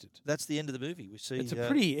wasted. That's the end of the movie. We see It's a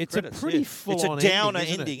credits, pretty yeah. full It's a on downer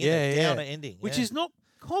ending, ending, isn't it? isn't it? Downer ending, which yeah. is not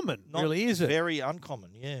common, Not really, is it? Very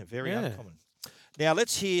uncommon. Yeah, very Yeah. uncommon. Now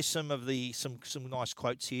let's hear some of the some nice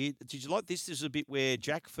quotes here. Did you like this? This is a bit where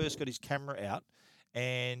Jack first got his camera out,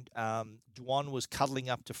 and Dwan was cuddling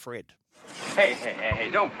up to Fred. Hey,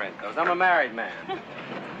 don't print those. I'm a married man.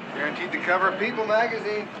 Guaranteed the cover of People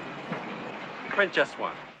magazine. Print just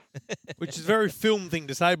one. Which is a very film thing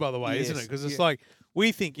to say, by the way, isn't it? Yes, Because it's yeah. like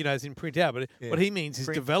we think, it's in print out, but Yeah. what he means is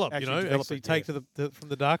Print, develop. actually develop Actually it, take yeah. to the from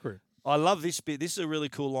the dark room. I love this bit. This is a really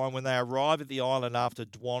cool line when they arrive at the island after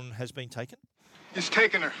Dwan has been taken. He's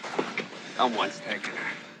taking her. Someone's taking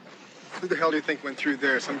her. Who the hell do you think went through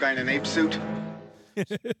there? Some guy in an ape suit?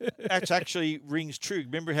 That actually rings true.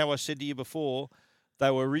 Remember how I said to you before,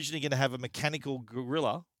 they were originally going to have a mechanical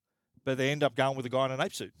gorilla, but they end up going with a guy in an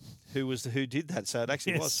ape suit who did that. So it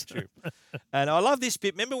actually was true. And I love this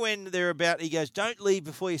bit. Remember when they're about, he goes, don't leave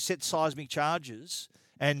before you set seismic charges.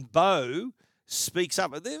 And Bo speaks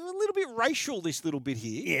up. They're a little bit racial, this little bit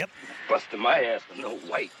here. Yep. Busting my ass for no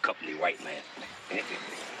white company white man.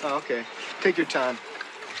 Oh, okay. Take your time.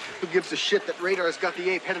 Who gives a shit that Radar's got the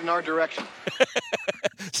ape headed in our direction?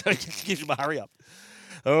 So it gives him a hurry up.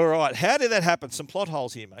 All right. How did that happen? Some plot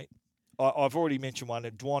holes here, mate. I've already mentioned one.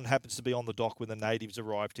 And Dwan happens to be on the dock when the natives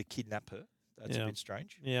arrive to kidnap her. That's a bit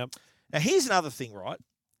strange. Yeah. Now, here's another thing, right?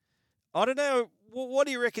 I don't know. What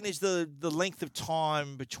do you reckon is the length of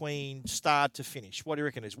time between start to finish? What do you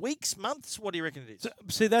reckon it is? Weeks, months? What do you reckon it is? So,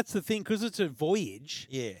 see, that's the thing, because it's a voyage.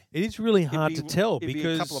 Yeah. It is really It'd hard be- to tell it'd be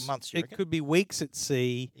because a couple of months, you it reckon? could be weeks at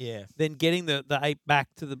sea. Yeah. Then getting the ape back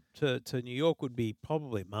to New York would be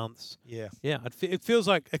probably months. Yeah. Yeah. It feels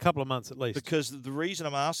like a couple of months at least. Because the reason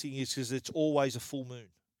I'm asking is because it's always a full moon.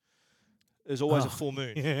 There's always a full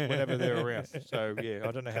moon whenever they're around. So, yeah,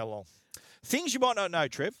 I don't know how long. Things you might not know,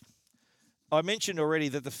 Trev. I mentioned already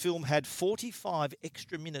that the film had 45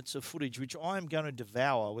 extra minutes of footage, which I am going to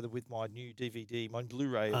devour with my new DVD, my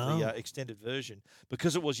Blu-ray of the extended version,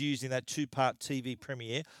 because it was used in that two-part TV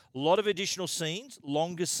premiere. A lot of additional scenes,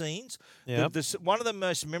 longer scenes. Yep. One of the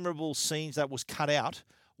most memorable scenes that was cut out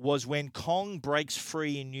was when Kong breaks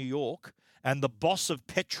free in New York, and the boss of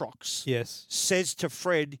Petrox says to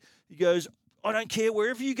Fred, he goes, I don't care.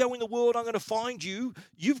 Wherever you go in the world, I'm going to find you.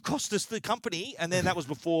 You've cost us the company. And then that was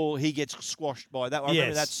before he gets squashed by that. I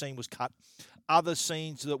remember that scene was cut. Other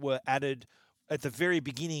scenes that were added at the very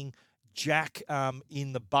beginning, Jack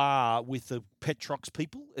in the bar with the Petrox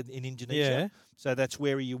people in Indonesia. Yeah. So that's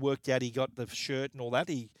where he worked out. He got the shirt and all that.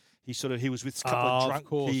 He was with a couple of drunk. Of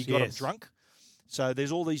course, he got him drunk. So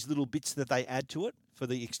there's all these little bits that they add to it for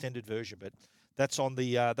the extended version. But that's on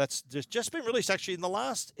the that's just been released actually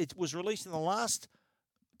it was released in the last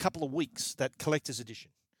couple of weeks, that collector's edition.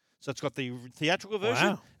 So it's got the theatrical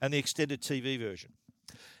version and the extended TV version.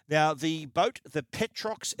 Now the boat, the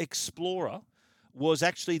Petrox Explorer, was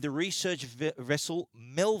actually the research vessel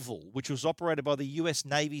Melville, which was operated by the US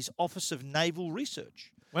Navy's Office of Naval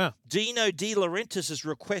Research. Wow. Dino De Laurentiis'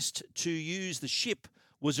 request to use the ship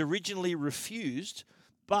was originally refused,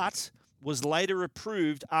 but was later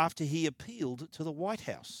approved after he appealed to the White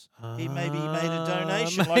House. He maybe made a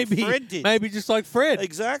donation like Fred did. Maybe just like Fred.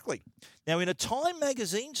 Exactly. Now, in a Time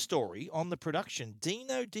magazine story on the production,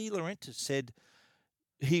 Dino De Laurentiis said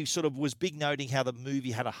he sort of was big noting how the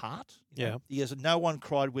movie had a heart. You know? He goes, no one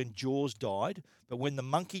cried when Jaws died, but when the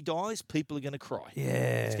monkey dies, people are going to cry.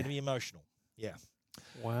 Yeah. It's going to be emotional. Yeah.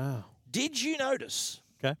 Wow. Did you notice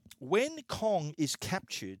when Kong is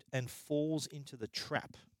captured and falls into the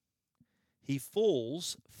trap, he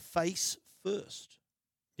falls face first.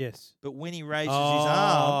 Yes. But when he raises his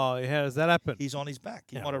arm, how does that happen? He's on his back.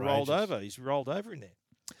 He might have rolled over. He's rolled over in there.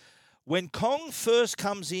 When Kong first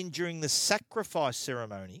comes in during the sacrifice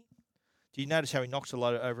ceremony, do you notice how he knocks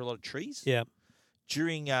over a lot of trees? Yeah.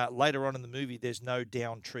 During later on in the movie, there's no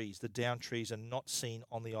down trees. The down trees are not seen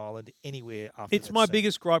on the island anywhere after. It's that my scene.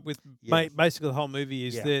 biggest gripe with basically the whole movie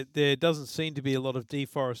is Yeah. there doesn't seem to be a lot of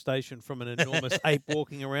deforestation from an enormous ape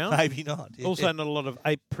walking around. Maybe not. Yeah. Also, not a lot of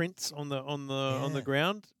ape prints on the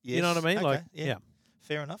ground. You know what I mean? Okay, Like, yeah.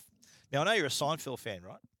 Fair enough. Now, I know you're a Seinfeld fan,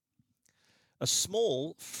 right? A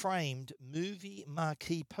small framed movie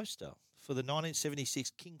marquee poster for the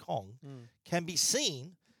 1976 King Kong can be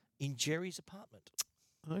seen in Jerry's apartment.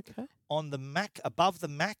 Okay. On the Mac, above the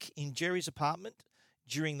Mac in Jerry's apartment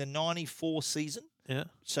during the 94 season. Yeah.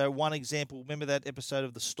 So one example, remember that episode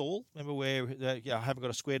of The Stall? Remember where I haven't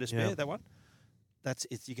got a square to spare, Yeah. that one? That's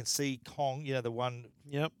it. You can see Kong, the one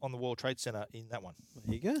on the World Trade Center in that one.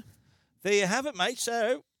 There you go. There you have it, mate.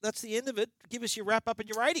 So that's the end of it. Give us your wrap up and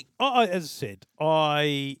your rating. As I said,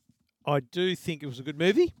 I I do think it was a good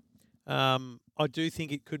movie. I do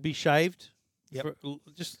think it could be shaved. Yep.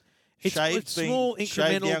 It's Shaved small being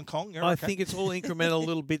shaved incremental. down Kong, you're I okay. think it's all incremental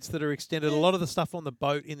little bits that are extended. A lot of the stuff on the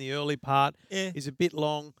boat in the early part is a bit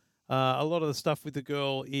long. A lot of the stuff with the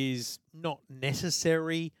girl is not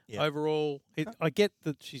necessary overall. I get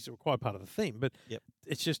that she's a required part of the theme, but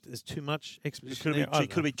it's just there's too much exposition. She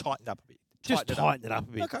could have been tightened up a bit. Just tighten it up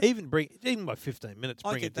a bit. Okay. Even by 15 minutes,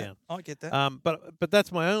 bring it down. I get that. But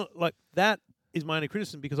that's my own that is my only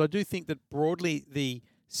criticism because I do think that broadly the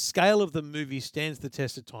scale of the movie stands the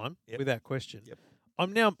test of time without question.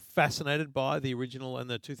 I'm now fascinated by the original and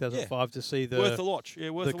the 2005 to see the worth a watch. Yeah,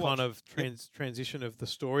 worth the a watch. kind of transition of the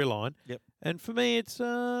storyline. Yep. And for me, it's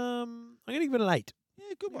I'm going to give it an 8. Yeah,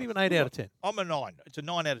 good one. Give it an 8 out of 10. I'm a 9. It's a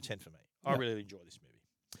 9 out of 10 for me. I really enjoy this movie.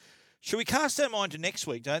 Should we cast our mind to next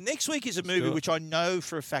week? Next week is a movie which I know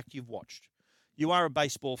for a fact you've watched. You are a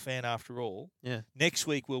baseball fan after all. Yeah. Next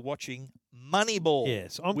week we're watching Moneyball.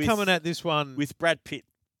 Yes, I'm coming at this one with Brad Pitt.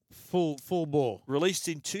 Full ball. Released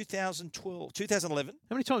in 2011.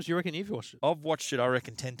 How many times do you reckon you've watched it? I've watched it, I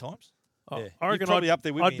reckon, 10 times. Oh, Yeah. I You're reckon probably up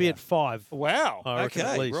there with I'd me be now. at 5. Wow. I reckon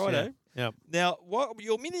okay, at least, righto. Yeah. Now, what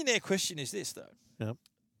your millionaire question is this, though. Yeah.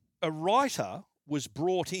 A writer was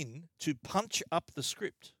brought in to punch up the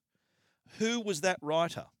script. Who was that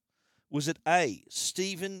writer? Was it A,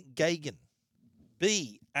 Stephen Gagin,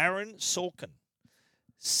 B, Aaron Sorkin,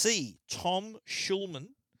 C, Tom Schulman,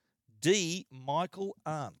 D, Michael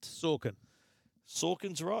Arndt? Sorkin.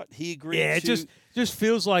 Sorkin's right. He agreed Yeah, it to... just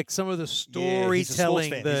feels like some of the storytelling, He's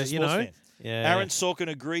a sports fan. Yeah. Aaron Sorkin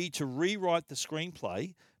agreed to rewrite the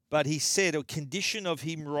screenplay, but he said a condition of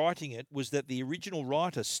him writing it was that the original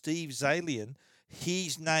writer, Steve Zalian,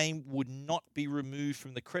 his name would not be removed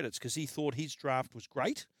from the credits because he thought his draft was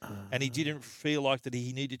great and he didn't feel like that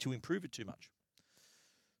he needed to improve it too much.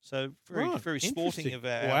 So very sporting of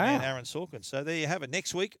our man Aaron Sorkin. So there you have it.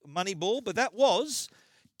 Next week, Moneyball, but that was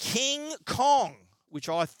King Kong, which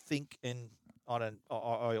I think, and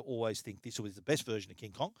I always think this was the best version of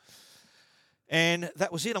King Kong. And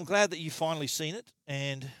that was it. I'm glad that you've finally seen it,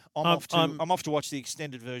 and I'm off to watch the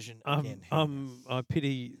extended version again. I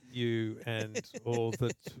pity you and all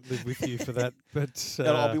that live with you for that, but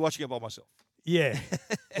I'll be watching it by myself. Yeah,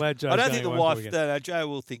 glad Joe's I don't think the going wife. again. No, Joe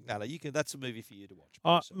will think no. You can. That's a movie for you to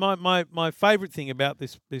watch. My favourite thing about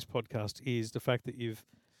this podcast is the fact that you've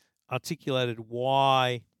articulated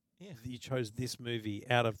why you chose this movie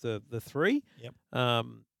out of the three. Yep.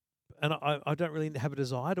 And I don't really have a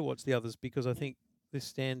desire to watch the others because I think this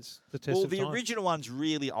stands the test of time. Well, the original one's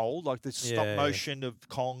really old. Like the stop motion of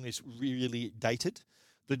Kong is really dated.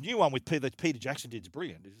 The new one with Peter Jackson did is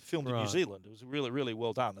brilliant. It was filmed in New Zealand. It was really, really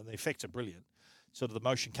well done, and the effects are brilliant. Sort of the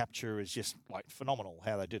motion capture is just like phenomenal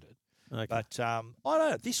how they did it. Okay. But I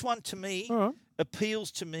don't know. This one to me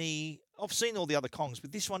appeals to me. I've seen all the other Kongs,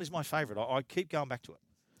 but this one is my favourite. I keep going back to it.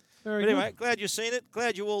 Very but anyway, good. glad you've seen it.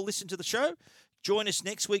 Glad you all listened to the show. Join us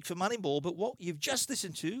next week for Moneyball. But what you've just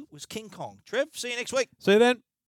listened to was King Kong. Trev, see you next week. See you then.